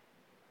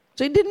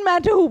 So it didn't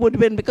matter who would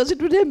win because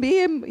it would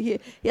be him. He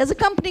has a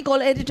company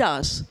called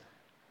Editas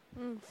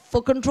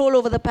for control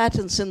over the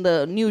patents in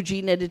the new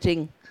gene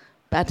editing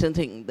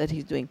patenting that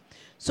he's doing.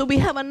 So we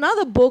have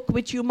another book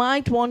which you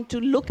might want to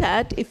look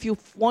at if you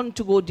want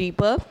to go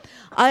deeper.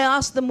 I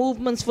asked the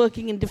movements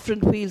working in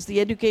different fields,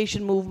 the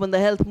education movement, the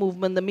health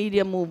movement, the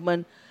media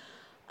movement,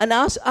 and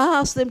I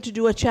asked them to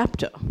do a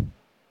chapter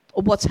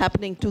of what's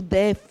happening to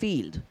their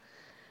field.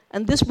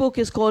 And this book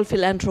is called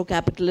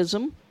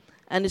Philanthrocapitalism,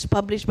 and is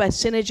published by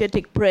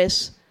Synergetic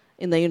Press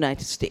in the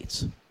United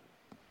States.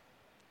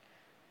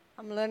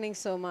 I'm learning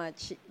so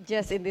much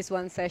just in this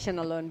one session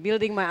alone,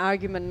 building my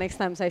argument next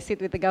time I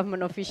sit with the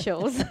government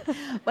officials.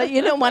 But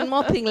you know, one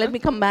more thing, let me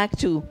come back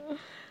to,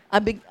 I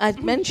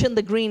mentioned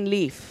the green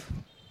leaf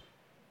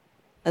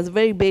as the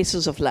very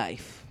basis of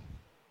life,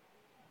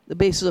 the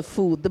basis of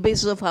food, the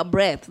basis of our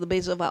breath, the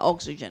basis of our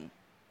oxygen.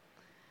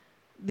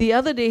 The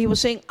other day he was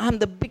saying, I'm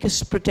the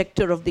biggest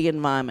protector of the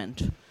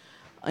environment.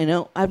 You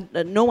know,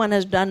 no one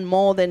has done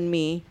more than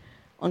me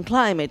on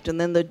climate. And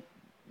then the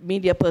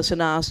media person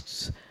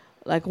asks,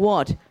 like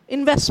what?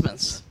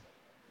 Investments.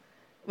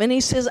 When he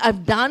says,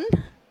 I've done,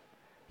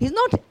 he's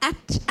not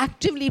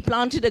actively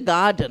planted a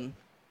garden.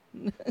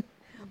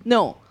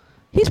 No.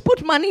 He's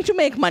put money to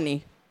make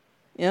money.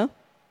 Yeah?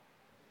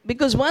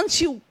 Because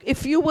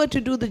if you were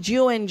to do the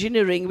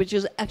geoengineering, which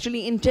is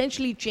actually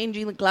intentionally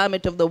changing the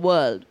climate of the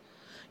world,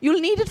 you'll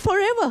need it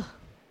forever.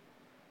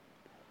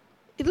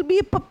 It'll be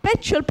a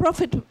perpetual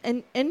profit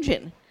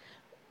engine.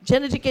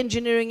 Genetic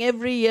engineering,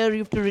 every year you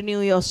have to renew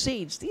your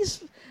seeds.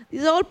 These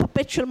are all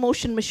perpetual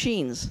motion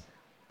machines.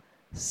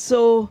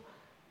 So,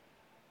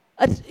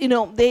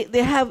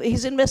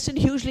 he's invested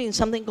hugely in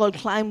something called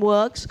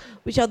Climeworks,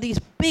 which are these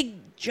big,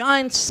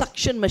 giant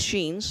suction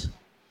machines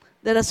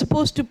that are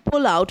supposed to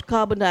pull out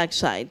carbon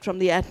dioxide from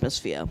the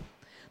atmosphere.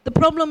 The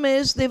problem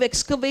is they've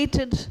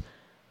excavated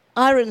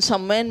iron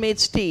somewhere and made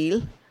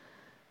steel.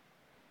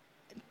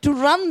 To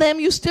run them,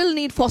 you still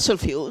need fossil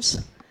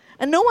fuels.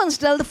 And no one's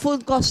done the full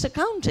cost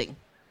accounting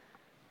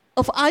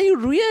of are you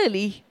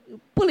really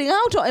pulling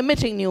out or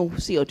emitting new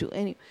CO2.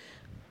 Anyway,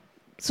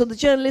 so the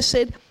journalist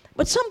said,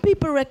 but some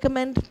people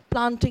recommend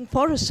planting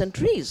forests and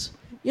trees.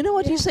 You know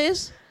what he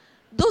says?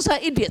 Those are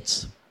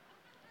idiots.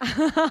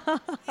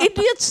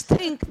 Idiots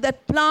think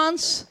that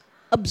plants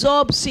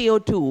absorb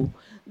CO2.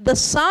 The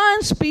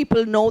science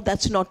people know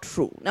that's not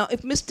true. Now,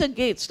 if Mr.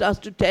 Gates starts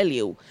to tell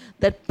you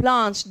that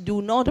plants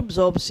do not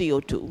absorb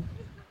CO2,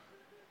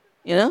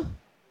 you know,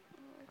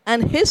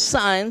 and his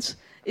science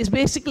is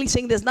basically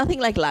saying there's nothing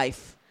like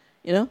life,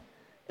 you know.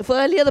 If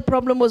earlier the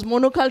problem was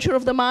monoculture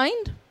of the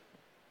mind,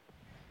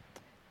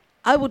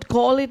 I would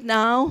call it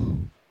now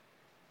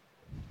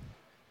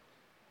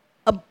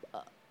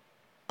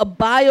a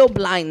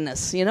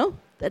bio-blindness, you know,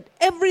 that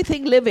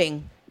everything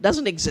living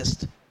doesn't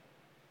exist,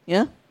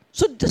 yeah.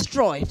 So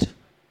destroy it.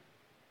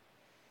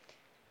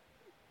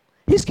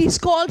 He's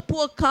called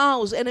poor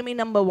cows enemy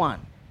number one.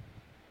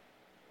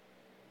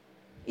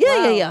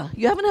 Yeah.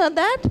 You haven't heard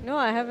that? No,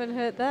 I haven't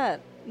heard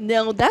that.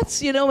 No,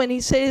 that's, you know, when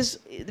he says,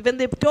 when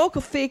they talk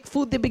of fake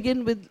food, they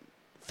begin with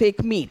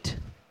fake meat.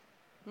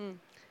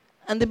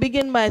 And they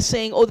begin by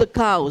saying, oh, the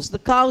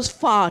cow's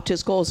fart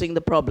is causing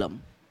the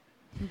problem.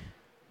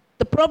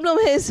 The problem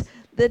is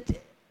that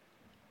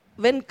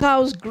when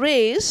cows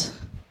graze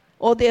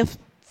or they're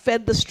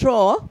fed the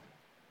straw,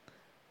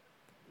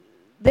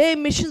 their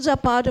emissions are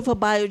part of a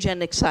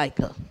biogenic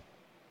cycle.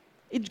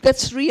 It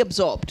gets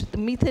reabsorbed. The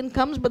methane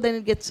comes, but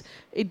then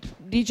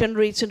it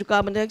degenerates into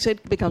carbon dioxide,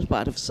 it becomes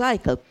part of a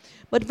cycle.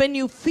 But when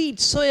you feed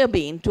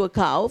soybean to a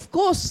cow, of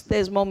course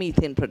there's more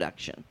methane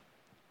production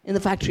in the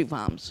factory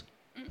farms.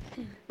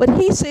 But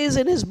he says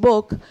in his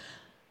book,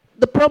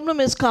 the problem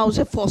is cows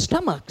have 4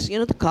 stomachs. You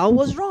know, the cow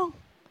was wrong.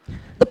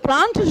 The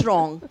plant is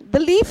wrong. The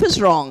leaf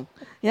is wrong.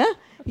 Yeah?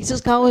 He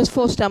says cow has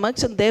 4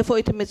 stomachs and therefore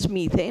it emits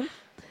methane.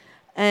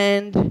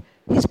 And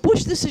he's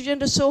pushed this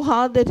agenda so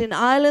hard that in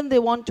Ireland they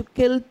want to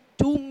kill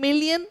 2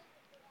 million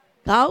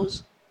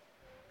cows.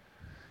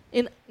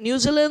 In New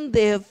Zealand,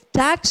 they have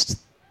taxed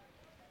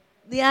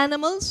the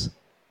animals.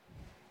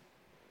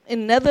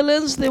 In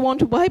Netherlands, they want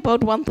to wipe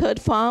out 1/3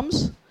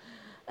 farms.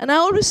 And I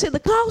always say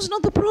the cow is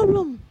not the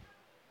problem.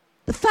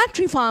 The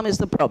factory farm is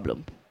the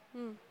problem.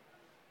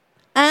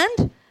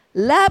 And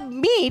lab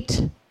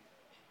meat,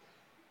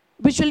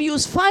 which will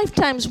use 5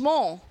 times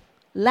more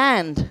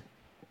land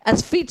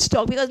as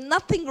feedstock because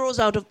nothing grows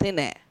out of thin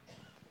air.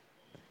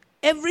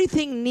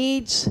 Everything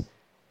needs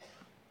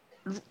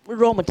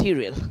raw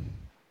material.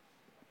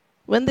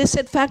 When they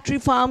said factory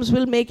farms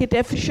will make it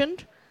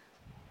efficient,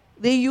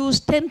 they use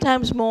 10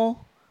 times more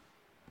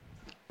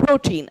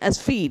protein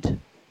as feed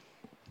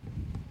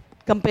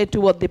compared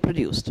to what they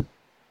produced.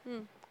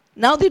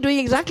 Now they're doing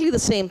exactly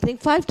the same thing,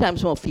 5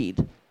 times more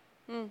feed.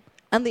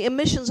 And the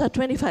emissions are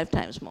 25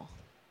 times more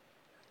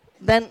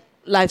than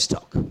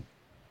livestock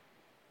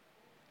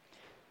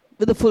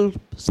with the full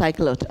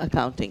cycle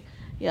accounting.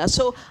 Yeah,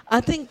 so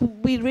I think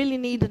we really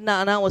need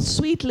now a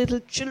sweet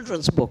little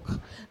children's book.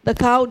 The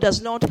cow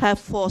does not have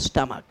 4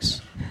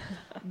 stomachs.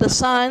 The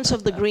science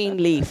of the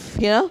green leaf,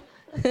 yeah?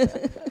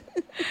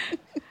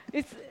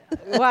 It's,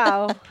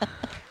 wow.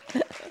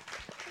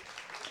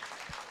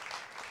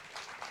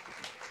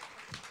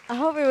 I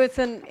hope it was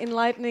an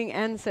enlightening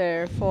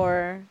answer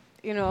for,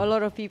 a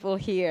lot of people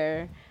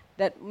here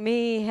that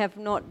may have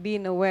not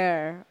been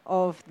aware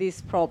of these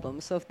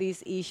problems, of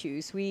these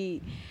issues.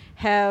 We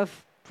have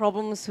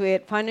problems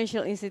with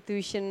financial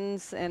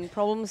institutions and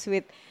problems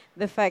with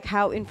the fact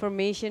how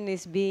information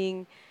is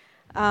being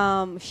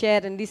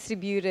shared and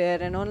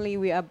distributed, and only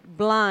we are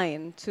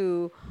blind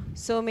to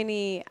so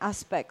many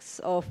aspects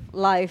of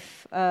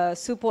life,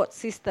 support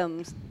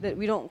systems that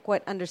we don't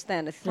quite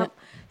understand.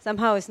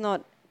 Somehow it's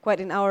not quite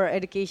in our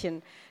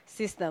education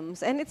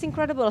systems. And it's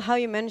incredible how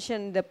you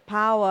mentioned the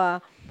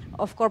power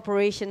of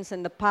corporations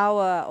and the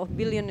power of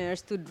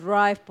billionaires to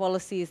drive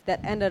policies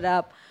that ended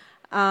up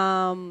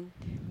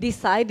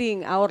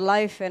deciding our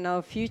life and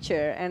our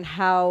future, and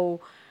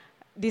how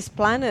this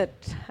planet,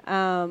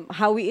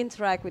 how we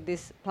interact with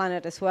this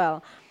planet as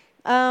well.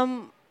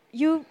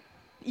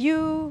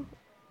 You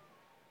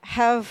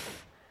have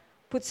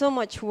put so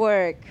much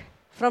work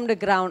from the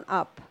ground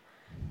up,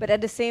 but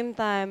at the same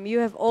time, you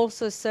have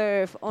also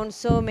served on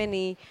so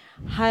many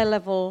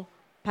high-level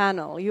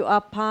panels. You are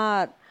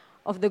part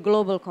of the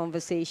global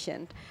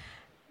conversation.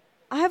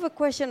 I have a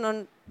question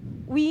on,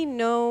 we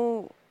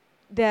know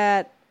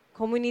that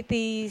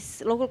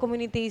communities, local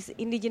communities,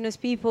 indigenous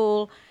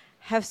people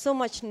have so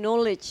much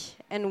knowledge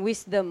and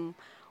wisdom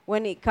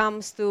when it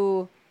comes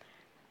to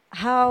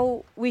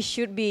how we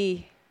should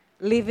be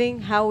living,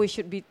 how we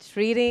should be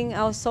treating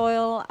our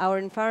soil, our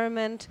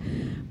environment.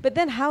 But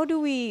then how do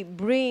we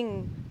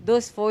bring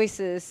those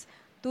voices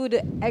to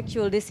the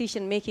actual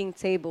decision-making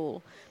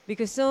table?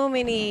 Because so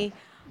many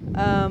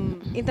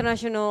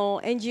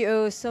international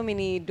NGOs, so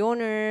many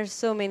donors,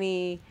 so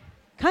many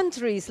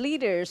countries,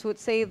 leaders would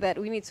say that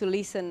we need to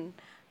listen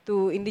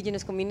to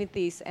indigenous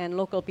communities and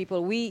local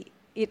people.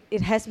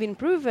 It has been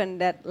proven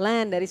that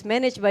land that is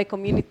managed by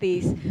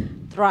communities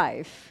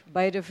thrive,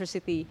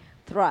 biodiversity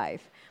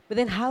thrive. But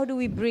then how do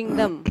we bring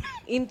them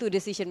into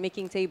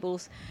decision-making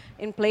tables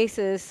in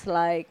places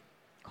like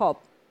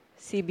COP,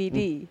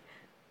 CBD,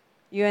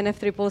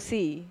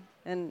 UNFCCC,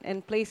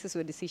 and places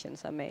where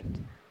decisions are made?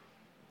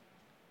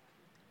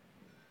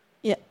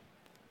 Yeah.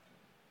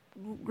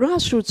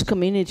 Grassroots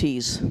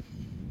communities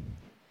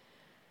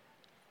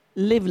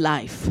live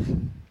life.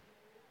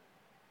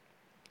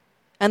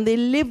 And they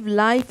live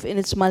life in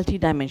its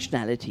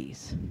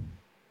multidimensionalities.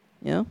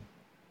 Yeah?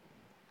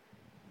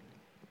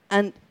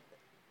 And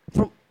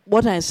from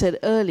what I said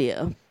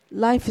earlier,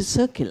 life is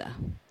circular.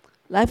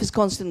 Life is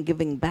constant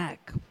giving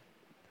back.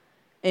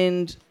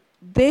 And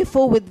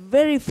therefore, with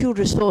very few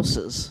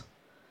resources,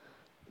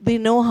 they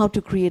know how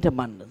to create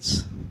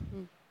abundance.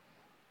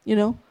 You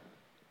know,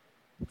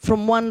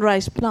 from one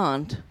rice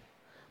plant,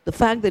 the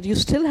fact that you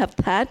still have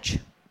thatch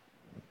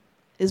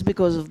is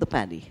because of the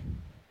paddy.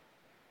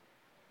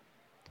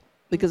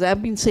 Because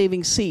I've been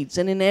saving seeds,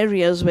 and in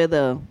areas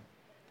where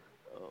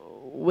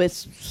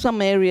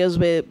some areas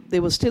where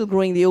they were still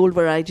growing the old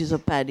varieties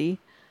of paddy,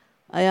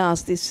 I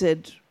asked, they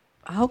said,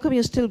 how come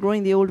you're still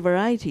growing the old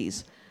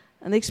varieties?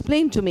 And they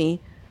explained to me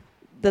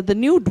that the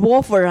new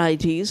dwarf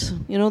varieties,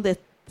 you know, their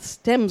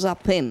stems are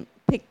thin,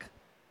 thick.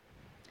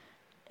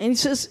 And he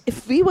says,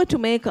 if we were to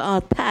make our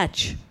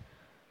thatch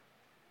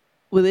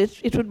with it,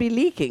 it would be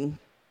leaking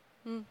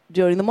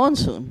during the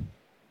monsoon.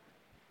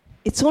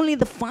 It's only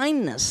the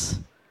fineness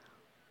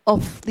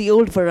of the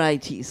old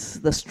varieties,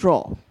 the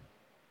straw,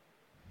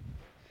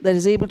 that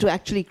is able to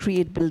actually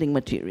create building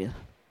material.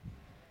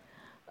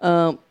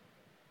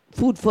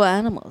 Food for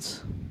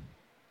animals.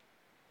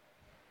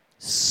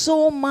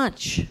 So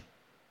much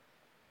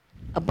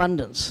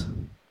abundance.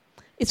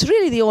 It's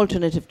really the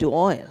alternative to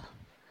oil.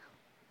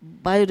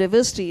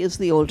 Biodiversity is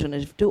the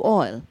alternative to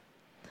oil.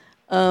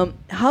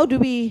 How do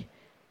we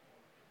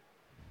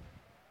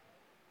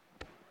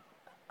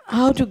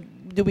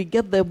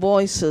get their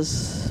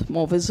voices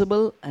more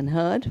visible and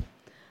heard?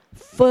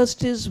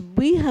 First is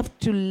we have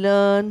to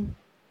learn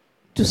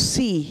to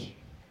see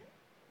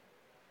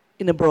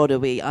in a broader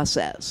way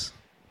ourselves.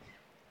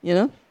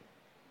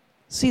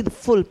 See the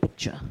full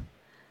picture.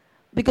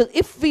 Because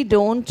if we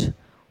don't,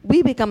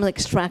 we become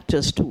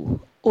extractors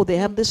too. Oh, they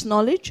have this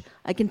knowledge,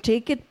 I can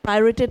take it,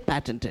 pirate it,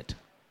 patent it.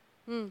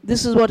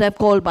 This is what I've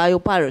called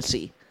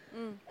biopiracy.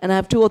 And I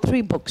have 2 or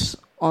 3 books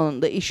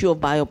on the issue of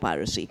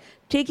biopiracy.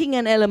 Taking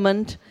an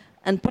element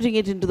and putting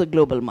it into the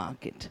global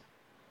market,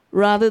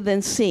 rather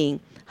than seeing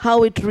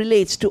how it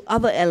relates to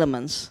other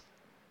elements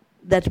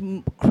that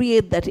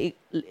create that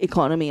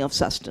economy of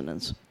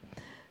sustenance.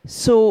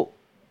 So,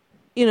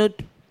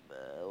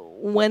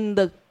 when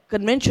the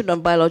Convention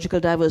on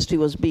Biological Diversity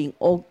was being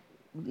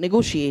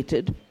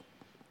negotiated,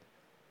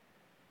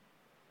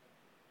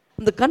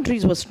 the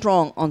countries were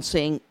strong on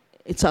saying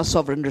it's our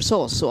sovereign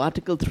resource. So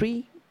Article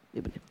 3,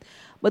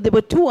 but there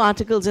were 2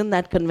 articles in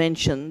that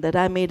convention that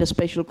I made a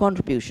special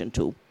contribution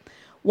to.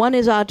 One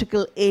is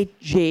Article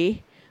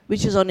 8J,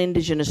 which is on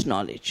indigenous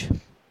knowledge.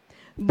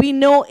 We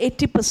know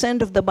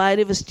 80% of the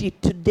biodiversity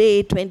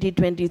today,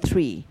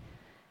 2023,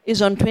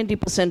 is on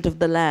 20% of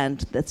the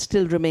land that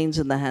still remains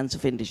in the hands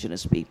of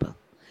indigenous people.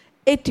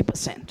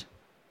 80%.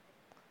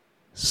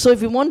 So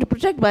if you want to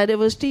protect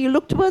biodiversity, you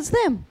look towards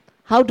them.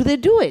 How do they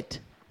do it?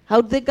 How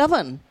do they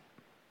govern?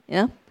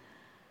 Yeah.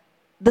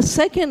 The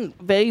second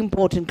very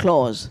important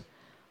clause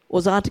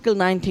was Article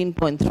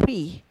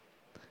 19.3,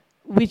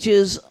 which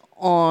is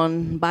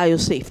on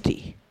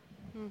biosafety.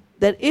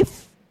 That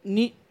if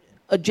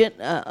a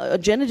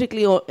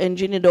genetically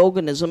engineered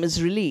organism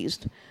is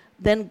released,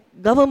 then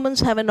governments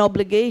have an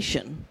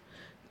obligation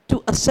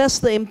to assess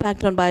the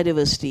impact on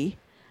biodiversity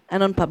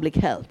and on public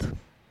health.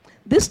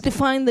 This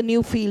defined the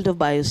new field of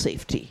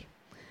biosafety.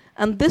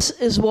 And this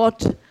is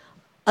what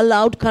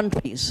allowed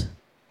countries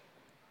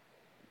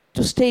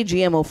to stay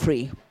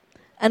GMO-free.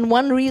 And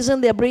one reason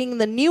they're bringing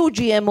the new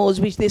GMOs,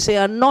 which they say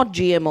are not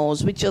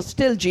GMOs, which are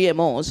still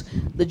GMOs,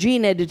 the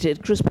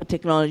gene-edited CRISPR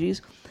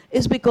technologies,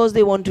 is because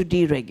they want to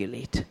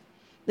deregulate.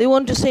 They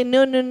want to say,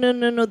 no,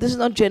 this is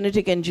not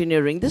genetic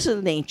engineering, this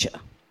is nature.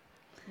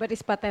 But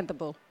it's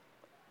patentable.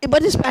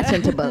 But it's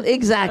patentable,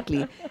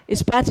 exactly.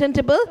 It's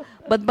patentable,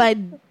 but by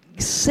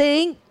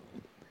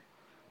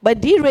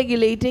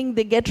deregulating,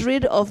 they get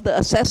rid of the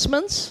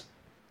assessments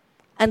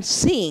and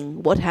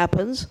seeing what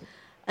happens.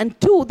 And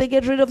 2, they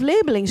get rid of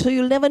labeling, so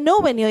you'll never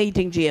know when you're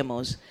eating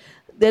GMOs.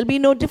 There'll be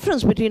no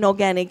difference between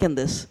organic and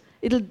this.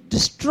 It'll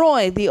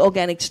destroy the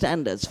organic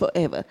standards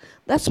forever.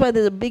 That's why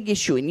there's a big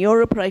issue. In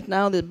Europe right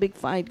now, there's a big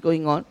fight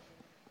going on,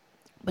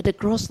 but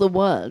across the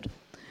world.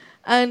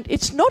 And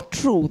it's not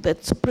true that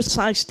it's a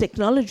precise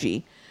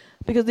technology,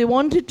 because they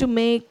wanted to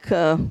make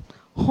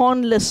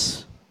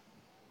hornless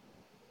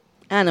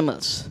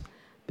animals.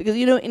 Because,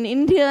 in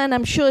India, and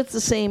I'm sure it's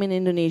the same in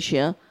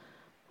Indonesia,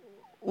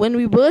 when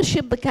we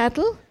worship the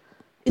cattle,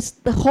 it's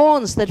the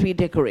horns that we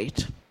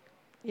decorate.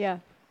 Yeah.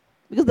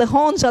 Because the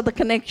horns are the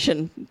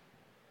connection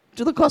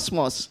to the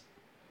cosmos.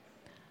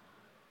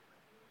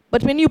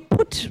 But when you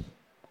put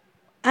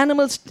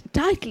animals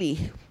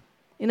tightly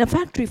in a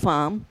factory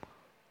farm,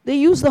 they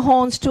use the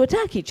horns to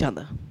attack each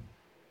other.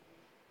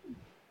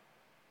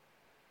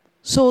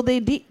 So they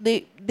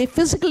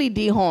physically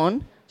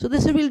dehorn. So they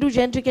said, we'll do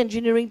genetic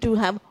engineering to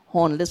have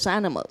hornless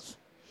animals.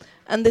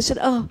 And they said,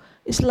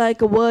 it's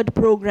like a word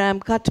program,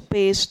 cut,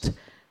 paste,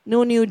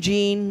 no new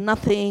gene,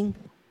 nothing.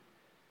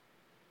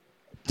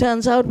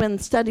 Turns out when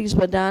studies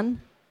were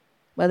done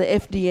by the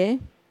FDA,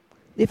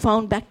 they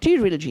found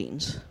bacterial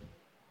genes.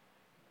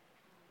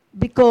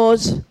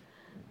 Because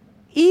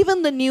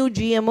even the new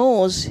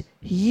GMOs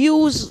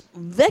use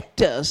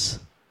vectors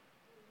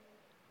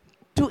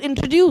to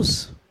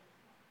introduce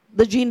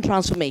the gene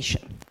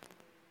transformation.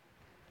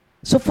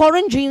 So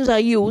foreign genes are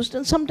used,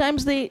 and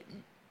sometimes they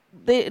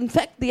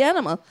infect the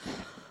animal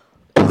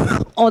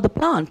or the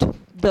plant.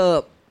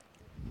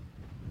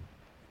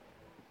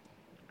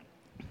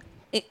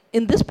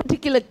 In this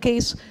particular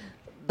case,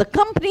 the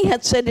company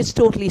had said it's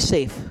totally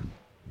safe.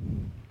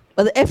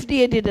 But the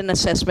FDA did an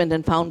assessment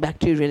and found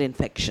bacterial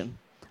infection.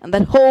 And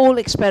that whole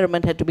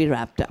experiment had to be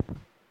wrapped up.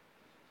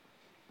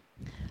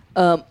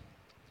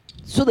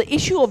 So the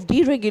issue of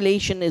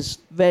deregulation is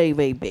very,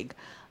 very big.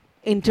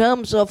 In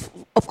terms of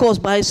course,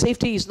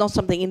 biosafety is not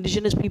something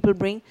indigenous people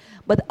bring,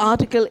 but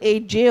Article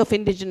 8J of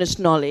indigenous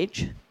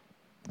knowledge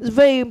is a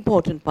very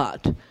important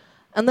part.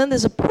 And then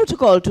there's a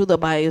protocol to the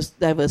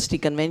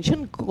Biodiversity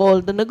Convention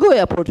called the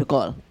Nagoya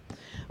Protocol,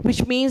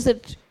 which means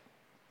that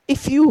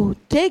if you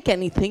take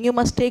anything, you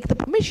must take the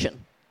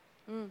permission,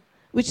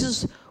 which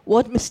is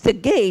what Mr.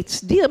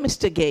 Gates, dear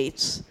Mr.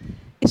 Gates,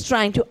 is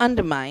trying to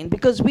undermine,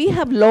 because we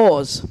have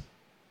laws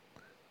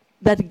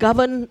that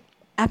govern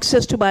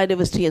access to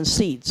biodiversity and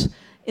seeds.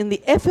 In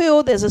the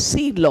FAO, there's a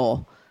seed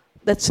law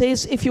that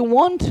says if you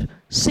want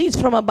seeds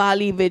from a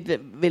Bali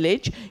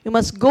village, you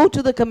must go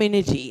to the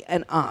community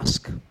and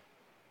ask.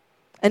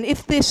 And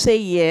if they say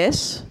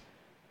yes,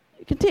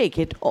 you can take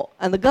it,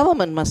 and the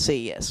government must say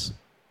yes.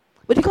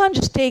 But you can't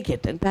just take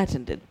it and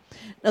patent it.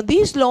 Now,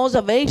 these laws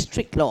are very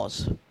strict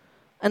laws.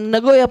 And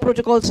Nagoya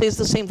Protocol says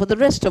the same for the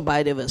rest of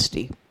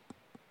biodiversity.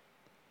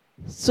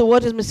 So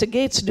what is Mr.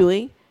 Gates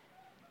doing?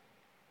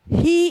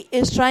 He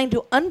is trying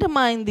to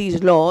undermine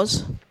these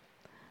laws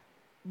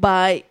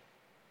by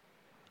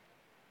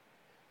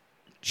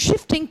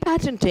shifting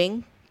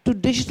patenting to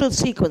digital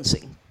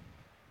sequencing.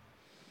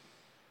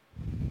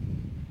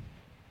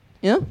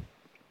 Yeah?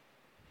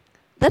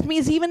 That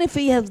means even if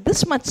we have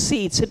this much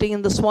seed sitting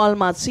in the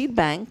Swalmart seed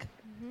bank,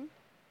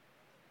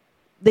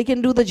 they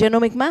can do the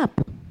genomic map.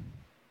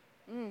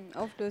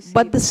 Of those seeds.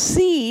 But the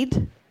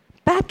seed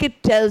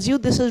packet tells you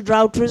this is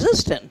drought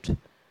resistant.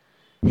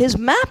 His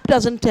map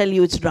doesn't tell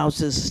you it's drought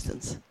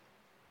resistant.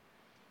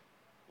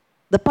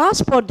 The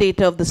passport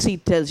data of the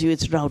seed tells you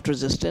it's drought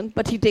resistant,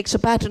 but he takes a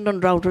patent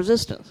on drought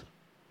resistance.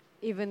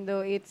 Even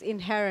though it's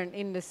inherent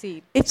in the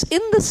seed. It's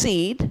in the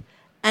seed,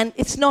 and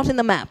it's not in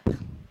the map.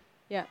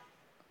 Yeah.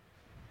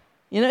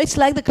 You know, it's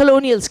like the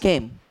colonials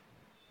came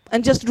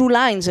and just drew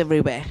lines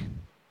everywhere.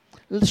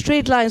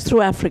 Straight lines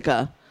through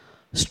Africa,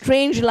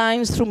 strange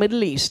lines through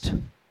Middle East.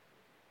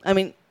 I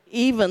mean,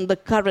 even the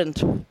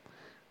current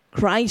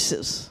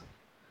crisis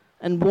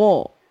and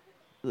war,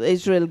 the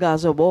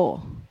Israel-Gaza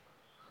war,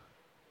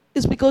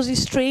 is because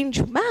these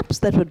strange maps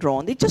that were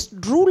drawn. They just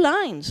drew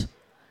lines.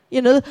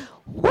 You know,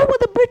 what were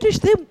the British?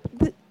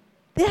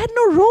 They had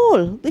no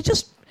role. They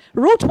just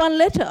wrote one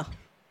letter.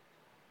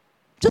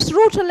 Just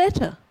wrote a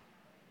letter.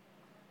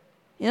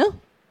 You know?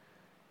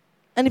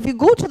 And if you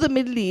go to the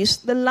Middle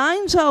East, the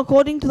lines are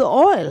according to the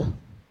oil.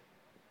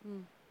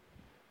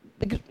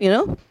 You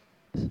know?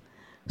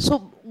 So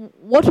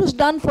what was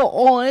done for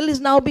oil is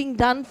now being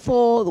done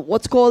for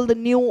what's called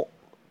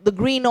the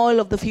green oil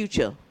of the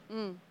future.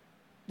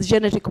 The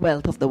genetic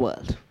wealth of the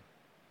world.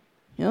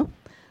 You know?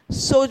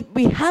 So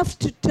we have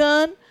to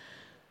turn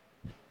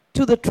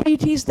to the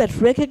treaties that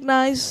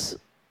recognize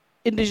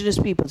indigenous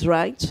people's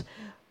rights.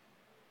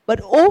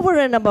 But over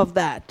and above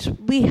that,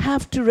 we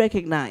have to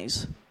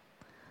recognize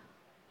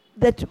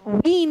that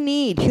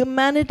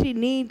humanity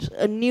needs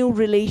a new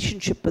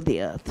relationship with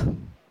the earth.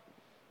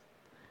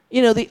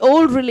 You know, the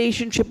old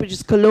relationship, which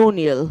is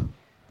colonial,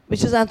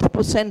 which is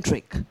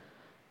anthropocentric,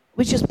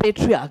 which is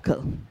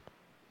patriarchal,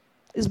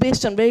 is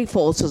based on very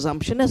false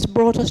assumption, has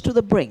brought us to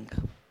the brink.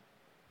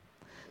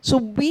 So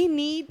we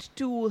need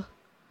to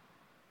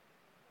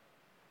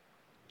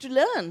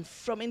learn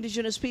from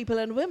indigenous people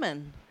and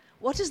women.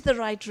 What is the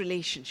right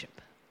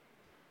relationship?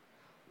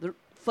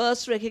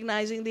 First,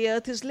 recognizing the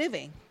earth is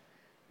living.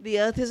 The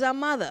earth is our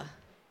mother.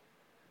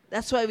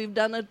 That's why we've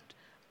done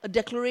a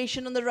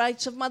declaration on the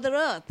rights of Mother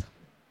Earth.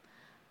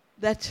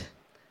 That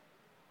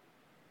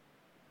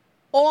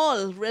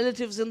all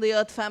relatives in the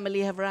earth family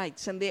have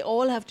rights, and they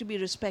all have to be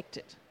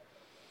respected.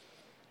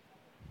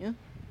 Yeah?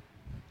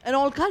 And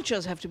all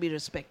cultures have to be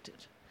respected.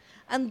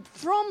 And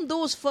from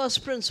those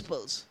first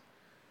principles,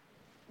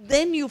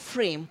 then you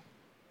frame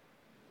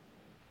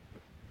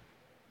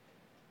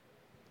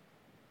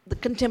the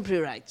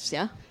contemporary rights,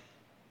 yeah?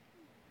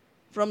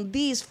 From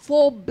these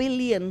 4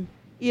 billion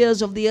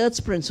years of the Earth's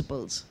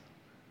principles,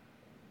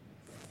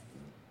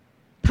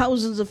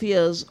 thousands of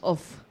years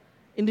of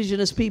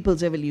indigenous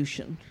people's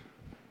evolution,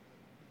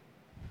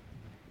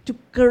 to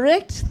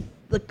correct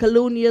the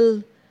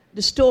colonial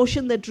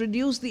distortion that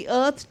reduced the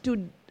Earth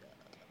to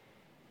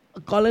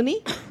a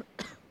colony,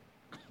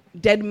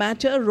 dead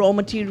matter, raw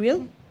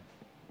material.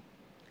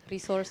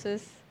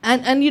 Resources.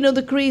 And you know,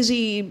 the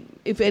crazy,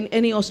 if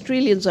any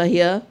Australians are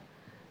here,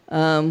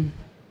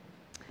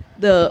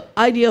 the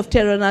idea of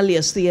terra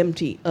nullius, the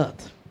empty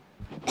earth.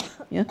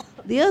 Yeah?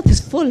 The earth is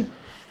full.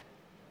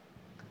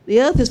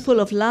 The earth is full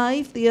of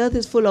life. The earth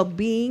is full of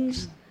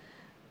beings.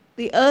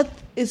 The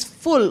earth is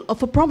full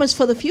of a promise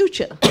for the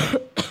future.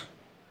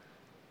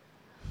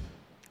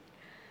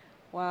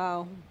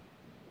 Wow.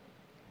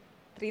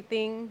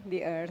 Treating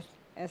the earth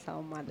as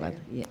our mother.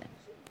 Yeah.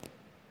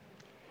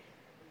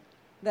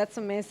 That's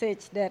a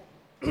message that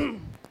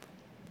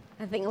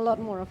I think a lot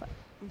more of.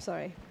 I'm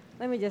sorry.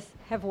 Let me just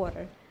have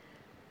water.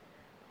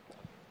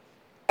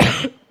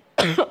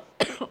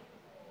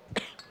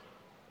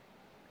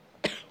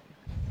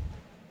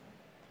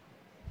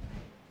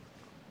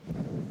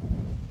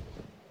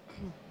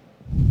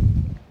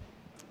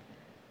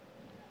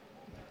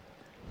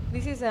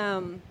 This is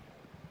a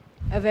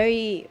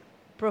very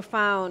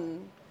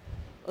profound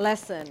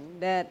lesson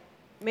that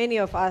many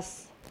of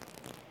us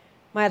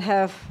might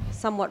have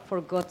somewhat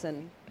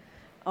forgotten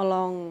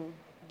along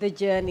the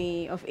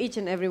journey of each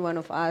and every one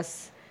of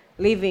us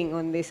living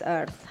on this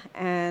earth.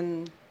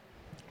 And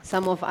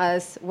some of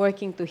us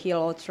working to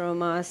heal our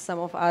traumas, some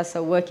of us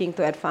are working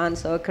to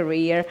advance our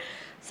career,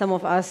 some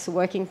of us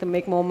working to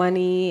make more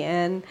money.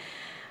 And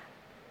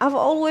I've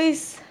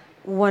always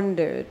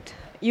wondered,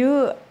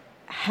 you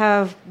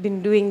have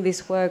been doing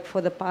this work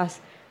for the past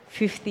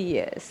 50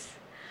 years.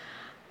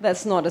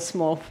 That's not a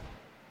small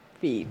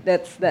feat.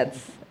 That's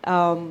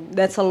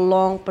a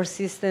long,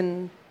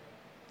 persistent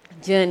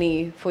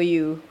journey for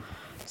you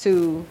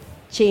to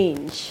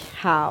change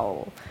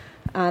how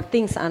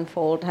things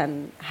unfold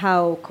and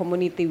how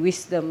community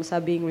wisdoms are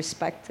being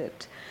respected.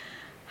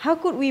 How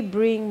could we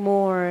bring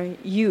more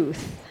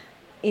youth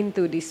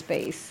into this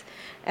space?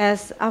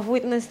 As I've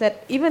witnessed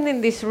that even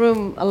in this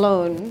room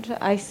alone,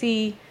 I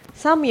see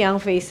some young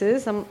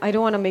faces. I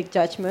don't want to make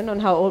judgment on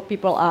how old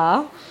people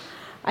are.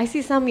 I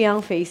see some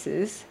young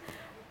faces,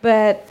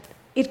 but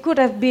it could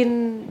have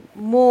been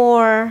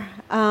more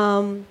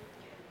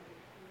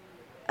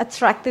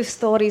attractive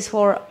stories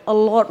for a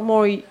lot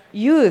more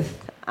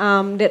youth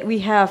that we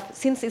have,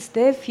 since it's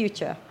their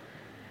future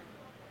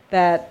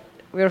that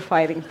we're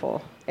fighting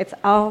for. It's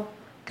our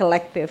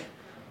collective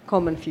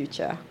common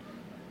future.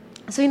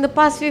 So in the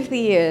past 50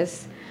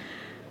 years,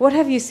 what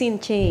have you seen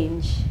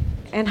change,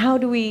 and how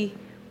do we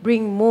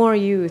bring more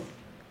youth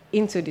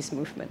into this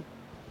movement?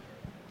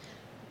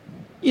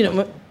 You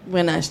know,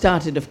 when I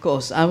started, of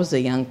course, I was a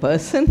young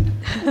person.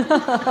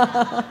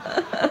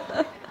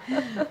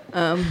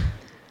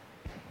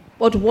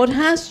 But what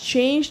has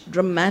changed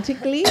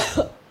dramatically,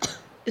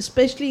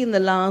 especially in the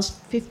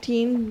last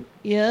 15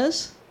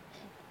 years,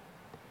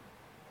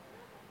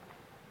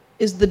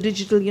 is the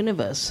digital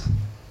universe.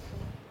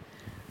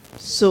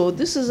 So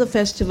this is a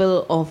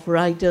festival of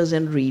writers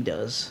and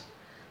readers.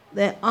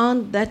 There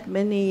aren't that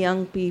many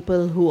young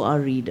people who are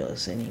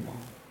readers anymore.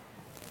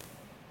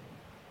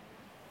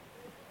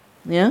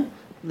 Yeah?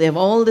 They have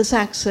all this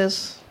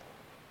access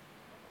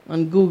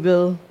on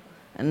Google,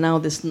 and now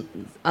this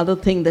other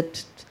thing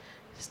that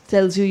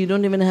tells you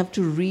don't even have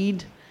to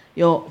read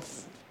your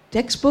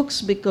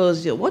textbooks,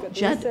 because what's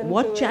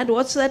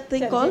that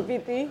thing called?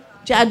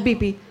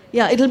 ChatGPT.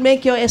 Yeah, it'll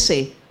make your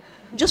essay.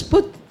 Just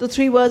put the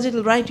 3 words,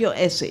 it'll write your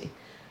essay.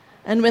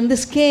 And when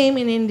this came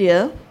in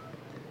India,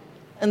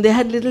 and they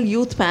had little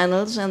youth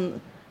panels, and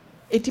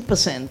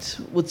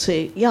 80% would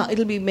say, yeah,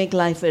 it'll make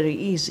life very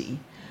easy.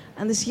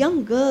 And this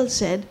young girl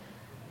said,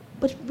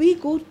 but we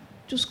go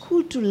to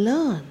school to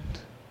learn.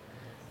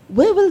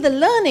 Where will the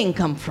learning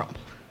come from?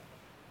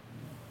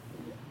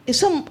 If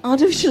some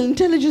artificial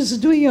intelligence is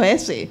doing your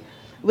essay,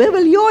 where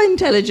will your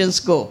intelligence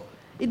go?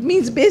 It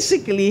means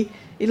basically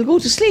it'll go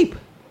to sleep.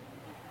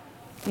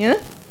 Yeah?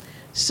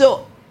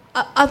 So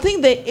I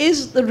think there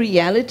is the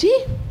reality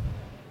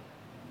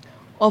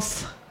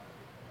of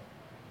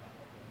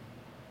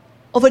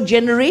a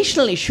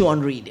generational issue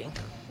on reading.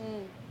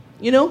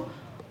 You know,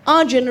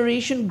 our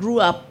generation grew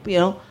up,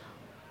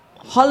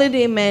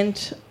 holiday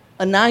meant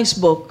a nice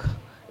book,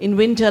 in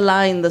winter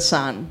lie in the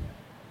sun,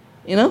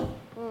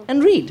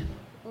 and read.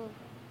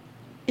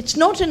 It's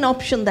not an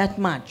option that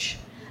much.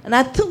 And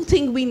I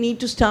think we need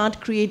to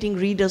start creating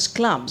readers'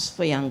 clubs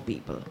for young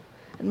people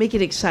and make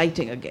it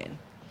exciting again.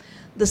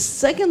 The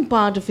second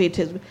part of it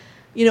is,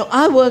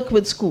 I work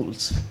with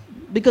schools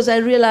because I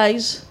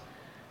realize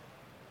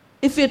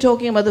if we're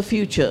talking about the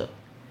future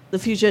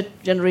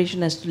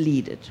generation has to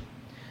lead it.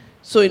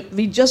 So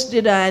we just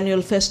did our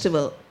annual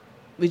festival,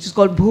 which is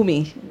called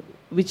Bhumi,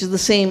 which is the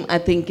same, I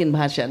think, in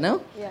Bhasha,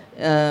 no?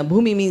 Yeah.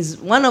 Bhumi means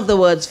one of the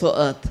words for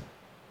earth.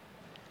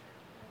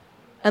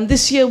 And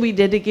this year we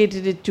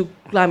dedicated it to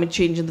climate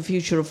change and the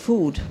future of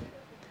food.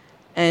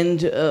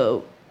 And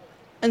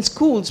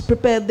schools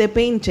prepared their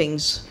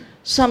paintings,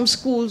 some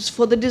schools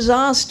for the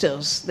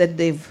disasters that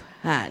they've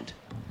had.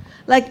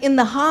 Like in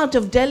the heart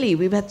of Delhi,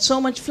 we've had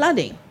so much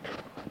flooding.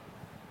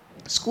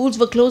 Schools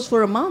were closed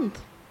for a month.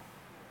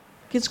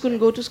 Kids couldn't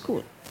go to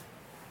school.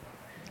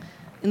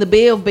 In the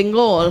Bay of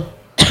Bengal,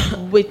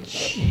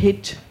 which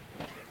hit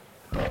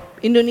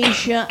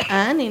Indonesia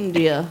and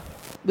India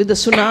with the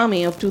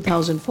tsunami of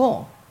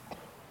 2004,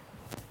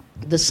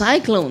 the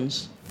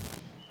cyclones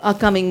are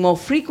coming more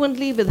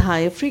frequently with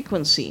higher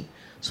frequency.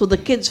 So the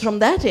kids from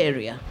that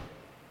area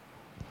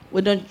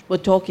were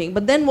talking.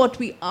 But then what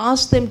we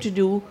asked them to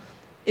do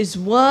is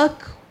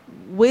work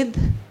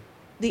with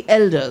the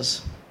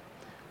elders.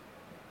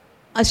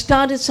 I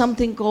started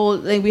something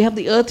called, we have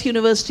the Earth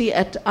University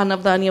at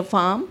Anavdanya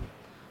Farm,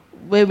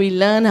 where we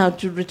learn how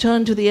to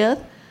return to the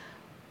earth.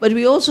 But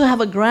we also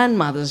have a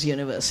grandmother's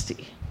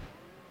university,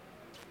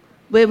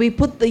 where we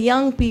put the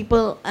young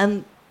people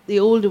and the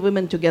older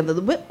women together.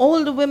 The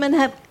older women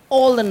have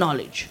all the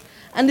knowledge.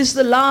 And it's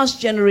the last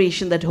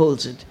generation that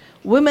holds it.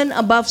 Women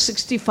above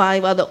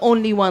 65 are the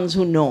only ones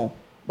who know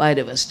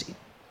biodiversity.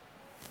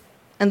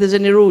 And there's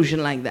an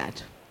erosion like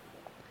that.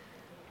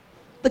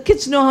 The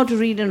kids know how to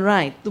read and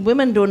write. The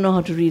women don't know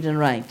how to read and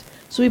write.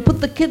 So we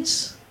put the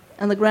kids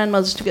and the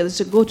grandmothers together.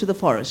 So go to the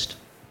forest.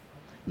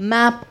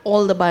 Map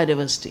all the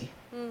biodiversity.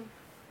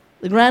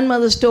 The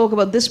grandmothers talk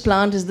about this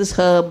plant is this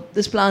herb,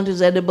 this plant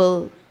is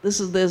edible, this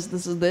is this,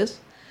 this is this.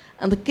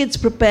 And the kids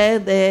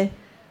prepare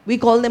we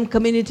call them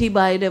community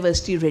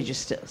biodiversity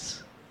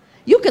registers.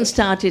 You can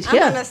start it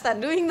here. I'm going to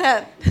start doing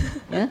that.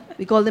 Yeah?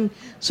 We call them,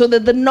 so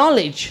that the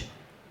knowledge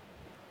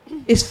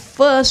is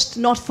first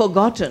not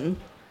forgotten,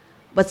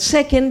 but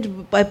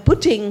second, by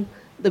putting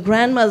the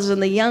grandmothers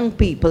and the young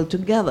people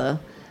together,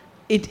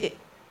 it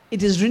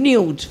is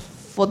renewed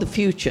for the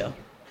future.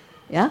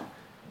 Yeah?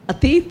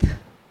 Atit,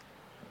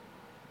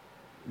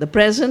 the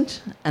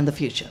present, and the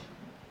future.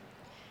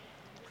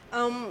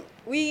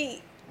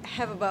 We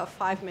have about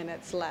 5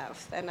 minutes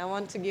left, and I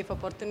want to give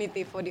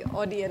opportunity for the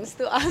audience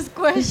to ask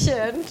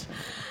questions.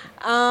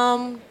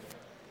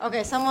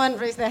 Okay, someone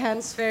raised their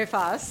hands very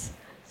fast.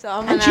 So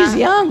And she's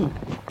young.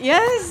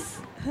 Yes.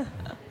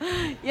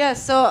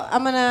 Yes, so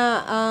I'm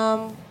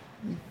gonna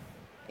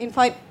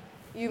invite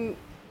you,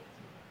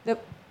 the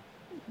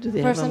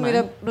person with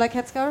a black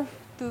headscarf,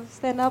 to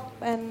stand up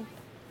and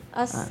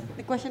ask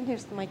the question.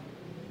 Here's the mic.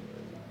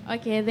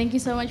 Okay, thank you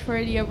so much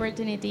for the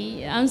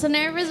opportunity. I'm so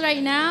nervous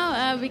right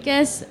now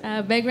because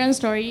background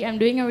story. I'm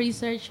doing a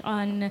research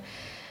on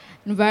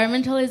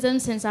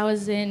environmentalism since I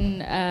was in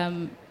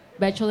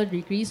bachelor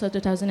degree, so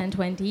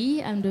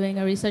 2020. I'm doing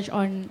a research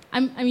on.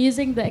 I'm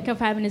using the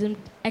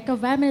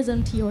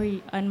ecofeminism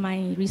theory on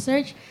my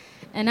research,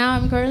 and now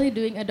I'm currently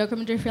doing a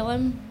documentary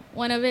film.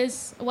 One of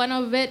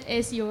it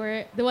is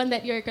the one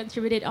that you're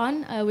contributed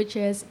on, which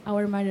is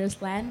Our Mother's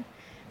Land.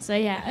 So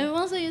yeah, I'm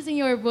also using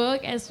your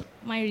book as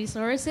my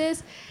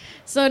resources.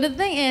 So the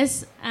thing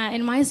is,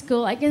 in my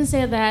school, I can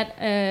say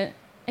that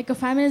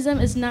ecofeminism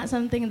is not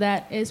something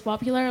that is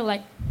popular.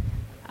 Like,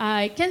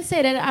 I can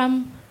say that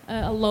I'm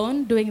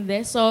alone doing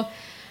this. So,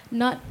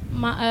 not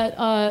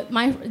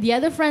the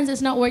other friends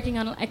is not working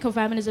on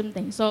ecofeminism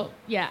thing. So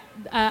yeah,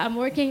 I'm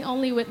working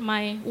only with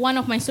one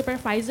of my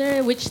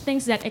supervisor, which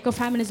thinks that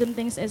ecofeminism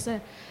things is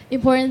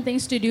important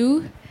things to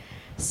do.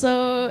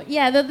 So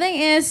yeah, the thing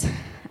is.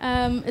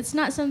 It's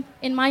not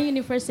in my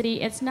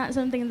university. It's not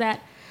something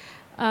that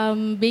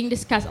being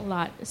discussed a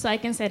lot. So I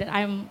can say that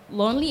I'm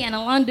lonely and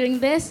alone doing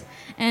this.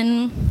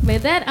 And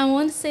with that, I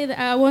want to say that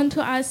I want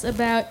to ask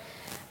about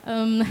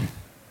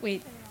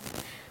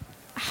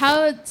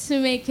how to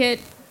make it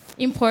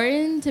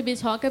important to be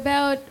talked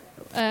about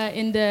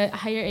in the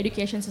higher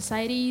education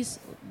societies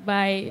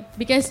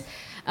because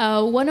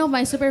one of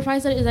my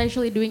supervisors is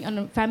actually doing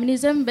on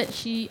feminism, but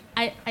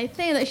I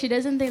think that she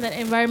doesn't think that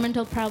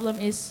environmental problem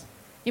is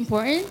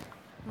important,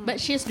 but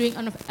she's doing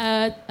on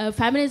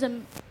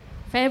feminism.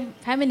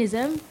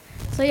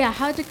 So yeah,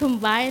 how to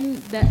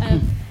combine the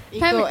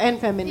eco and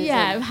feminism?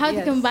 Yeah, how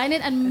to combine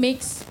it and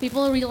makes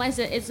people realize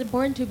that it's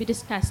important to be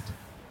discussed.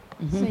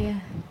 Mm-hmm. So yeah,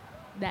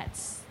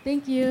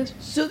 thank you.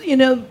 So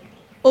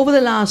over the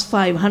last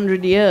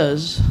 500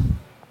 years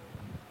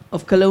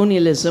of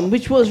colonialism,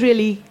 which was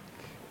really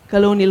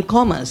colonial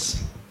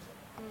commerce,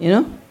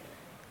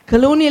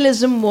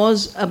 colonialism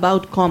was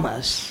about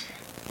commerce.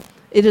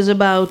 It is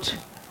about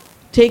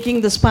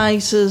taking the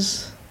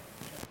spices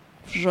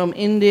from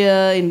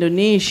India,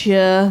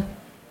 Indonesia.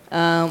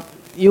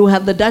 You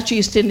had the Dutch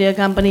East India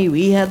Company,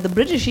 we had the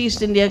British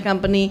East India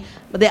Company,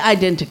 but they're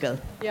identical.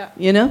 Yeah.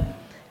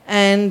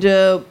 And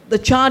the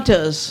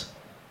charters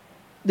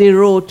they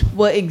wrote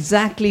were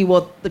exactly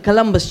what the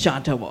Columbus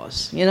Charter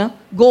was.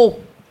 Go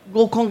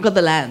conquer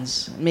the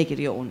lands, make it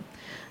your own.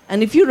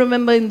 And if you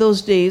remember in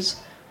those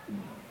days,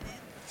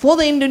 for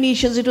the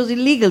Indonesians, it was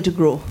illegal to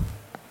grow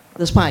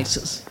the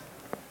spices.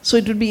 So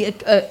it would be an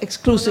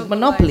exclusive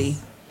monopoly.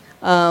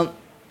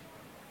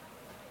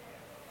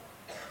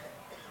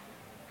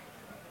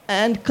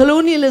 And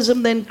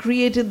colonialism then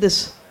created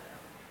this,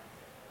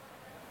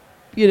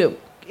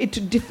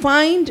 it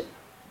defined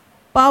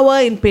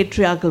power in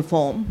patriarchal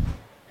form,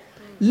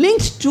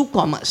 linked to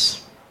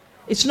commerce.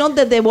 It's not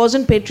that there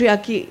wasn't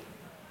patriarchy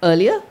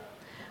earlier,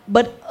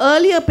 but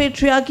earlier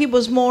patriarchy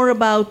was more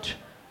about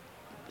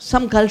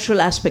some cultural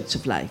aspects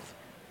of life.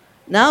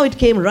 Now it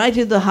came right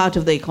to the heart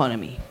of the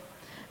economy.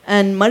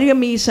 And Maria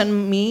Mies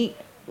and me,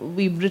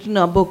 we've written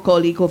a book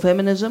called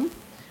Ecofeminism.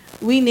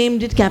 We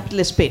named it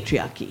Capitalist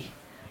Patriarchy.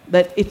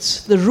 That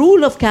it's the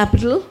rule of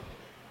capital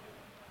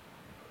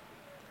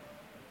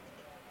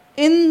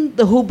in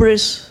the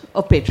hubris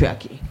of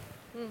patriarchy.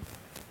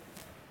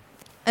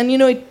 And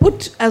it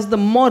put as the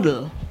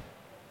model,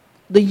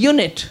 the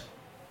unit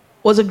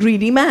was a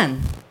greedy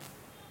man.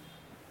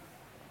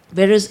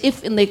 Whereas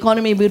if in the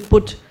economy we'd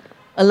put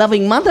a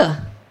loving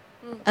mother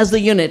as the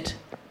unit,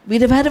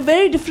 we'd have had a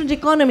very different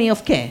economy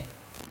of care.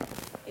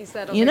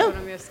 Instead of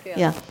economy of scale.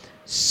 Yeah.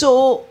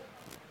 So,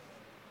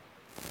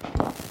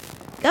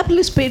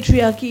 capitalist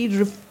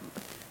patriarchy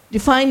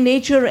defined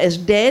nature as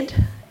dead,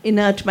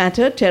 inert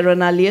matter, terra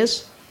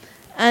nullius,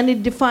 and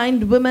it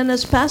defined women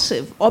as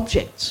passive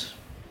objects.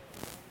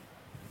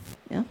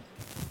 Yeah.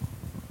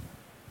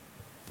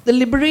 The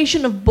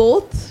liberation of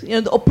both,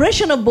 the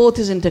oppression of both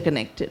is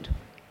interconnected,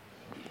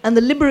 and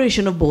the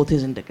liberation of both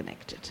is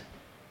interconnected.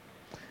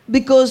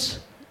 Because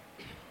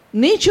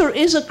nature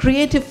is a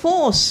creative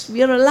force.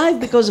 We are alive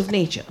because of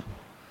nature.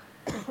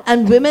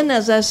 And women,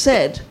 as I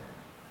said,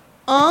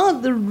 are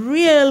the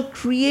real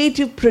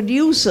creative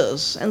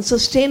producers and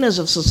sustainers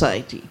of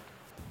society.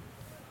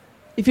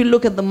 If you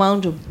look at the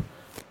amount of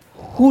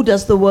who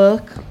does the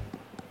work,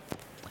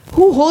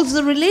 who holds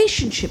the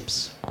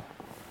relationships,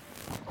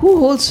 who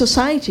holds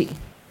society.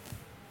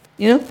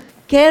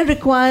 Care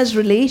requires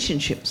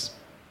relationships.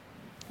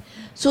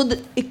 So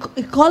the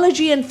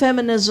ecology and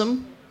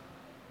feminism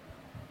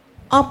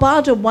are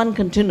part of one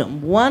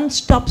continuum. One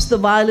stops the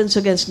violence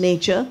against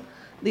nature,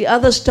 the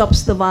other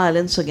stops the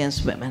violence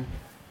against women.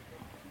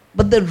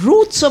 But the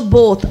roots of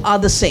both are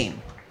the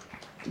same.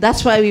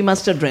 That's why we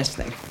must address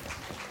them.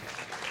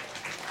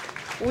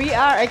 We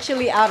are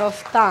actually out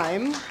of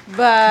time,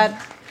 but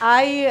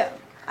I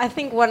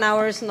think 1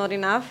 hour is not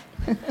enough.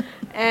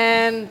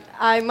 And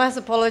I must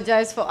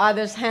apologize for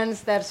others'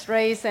 hands that's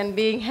raised and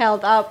being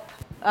held up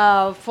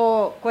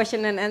for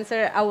question and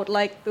answer. I would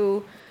like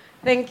to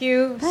thank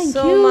you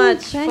so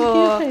much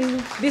for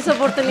this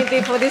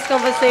opportunity, for this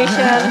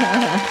conversation,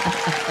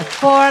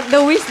 for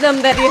the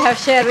wisdom that you have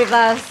shared with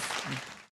us.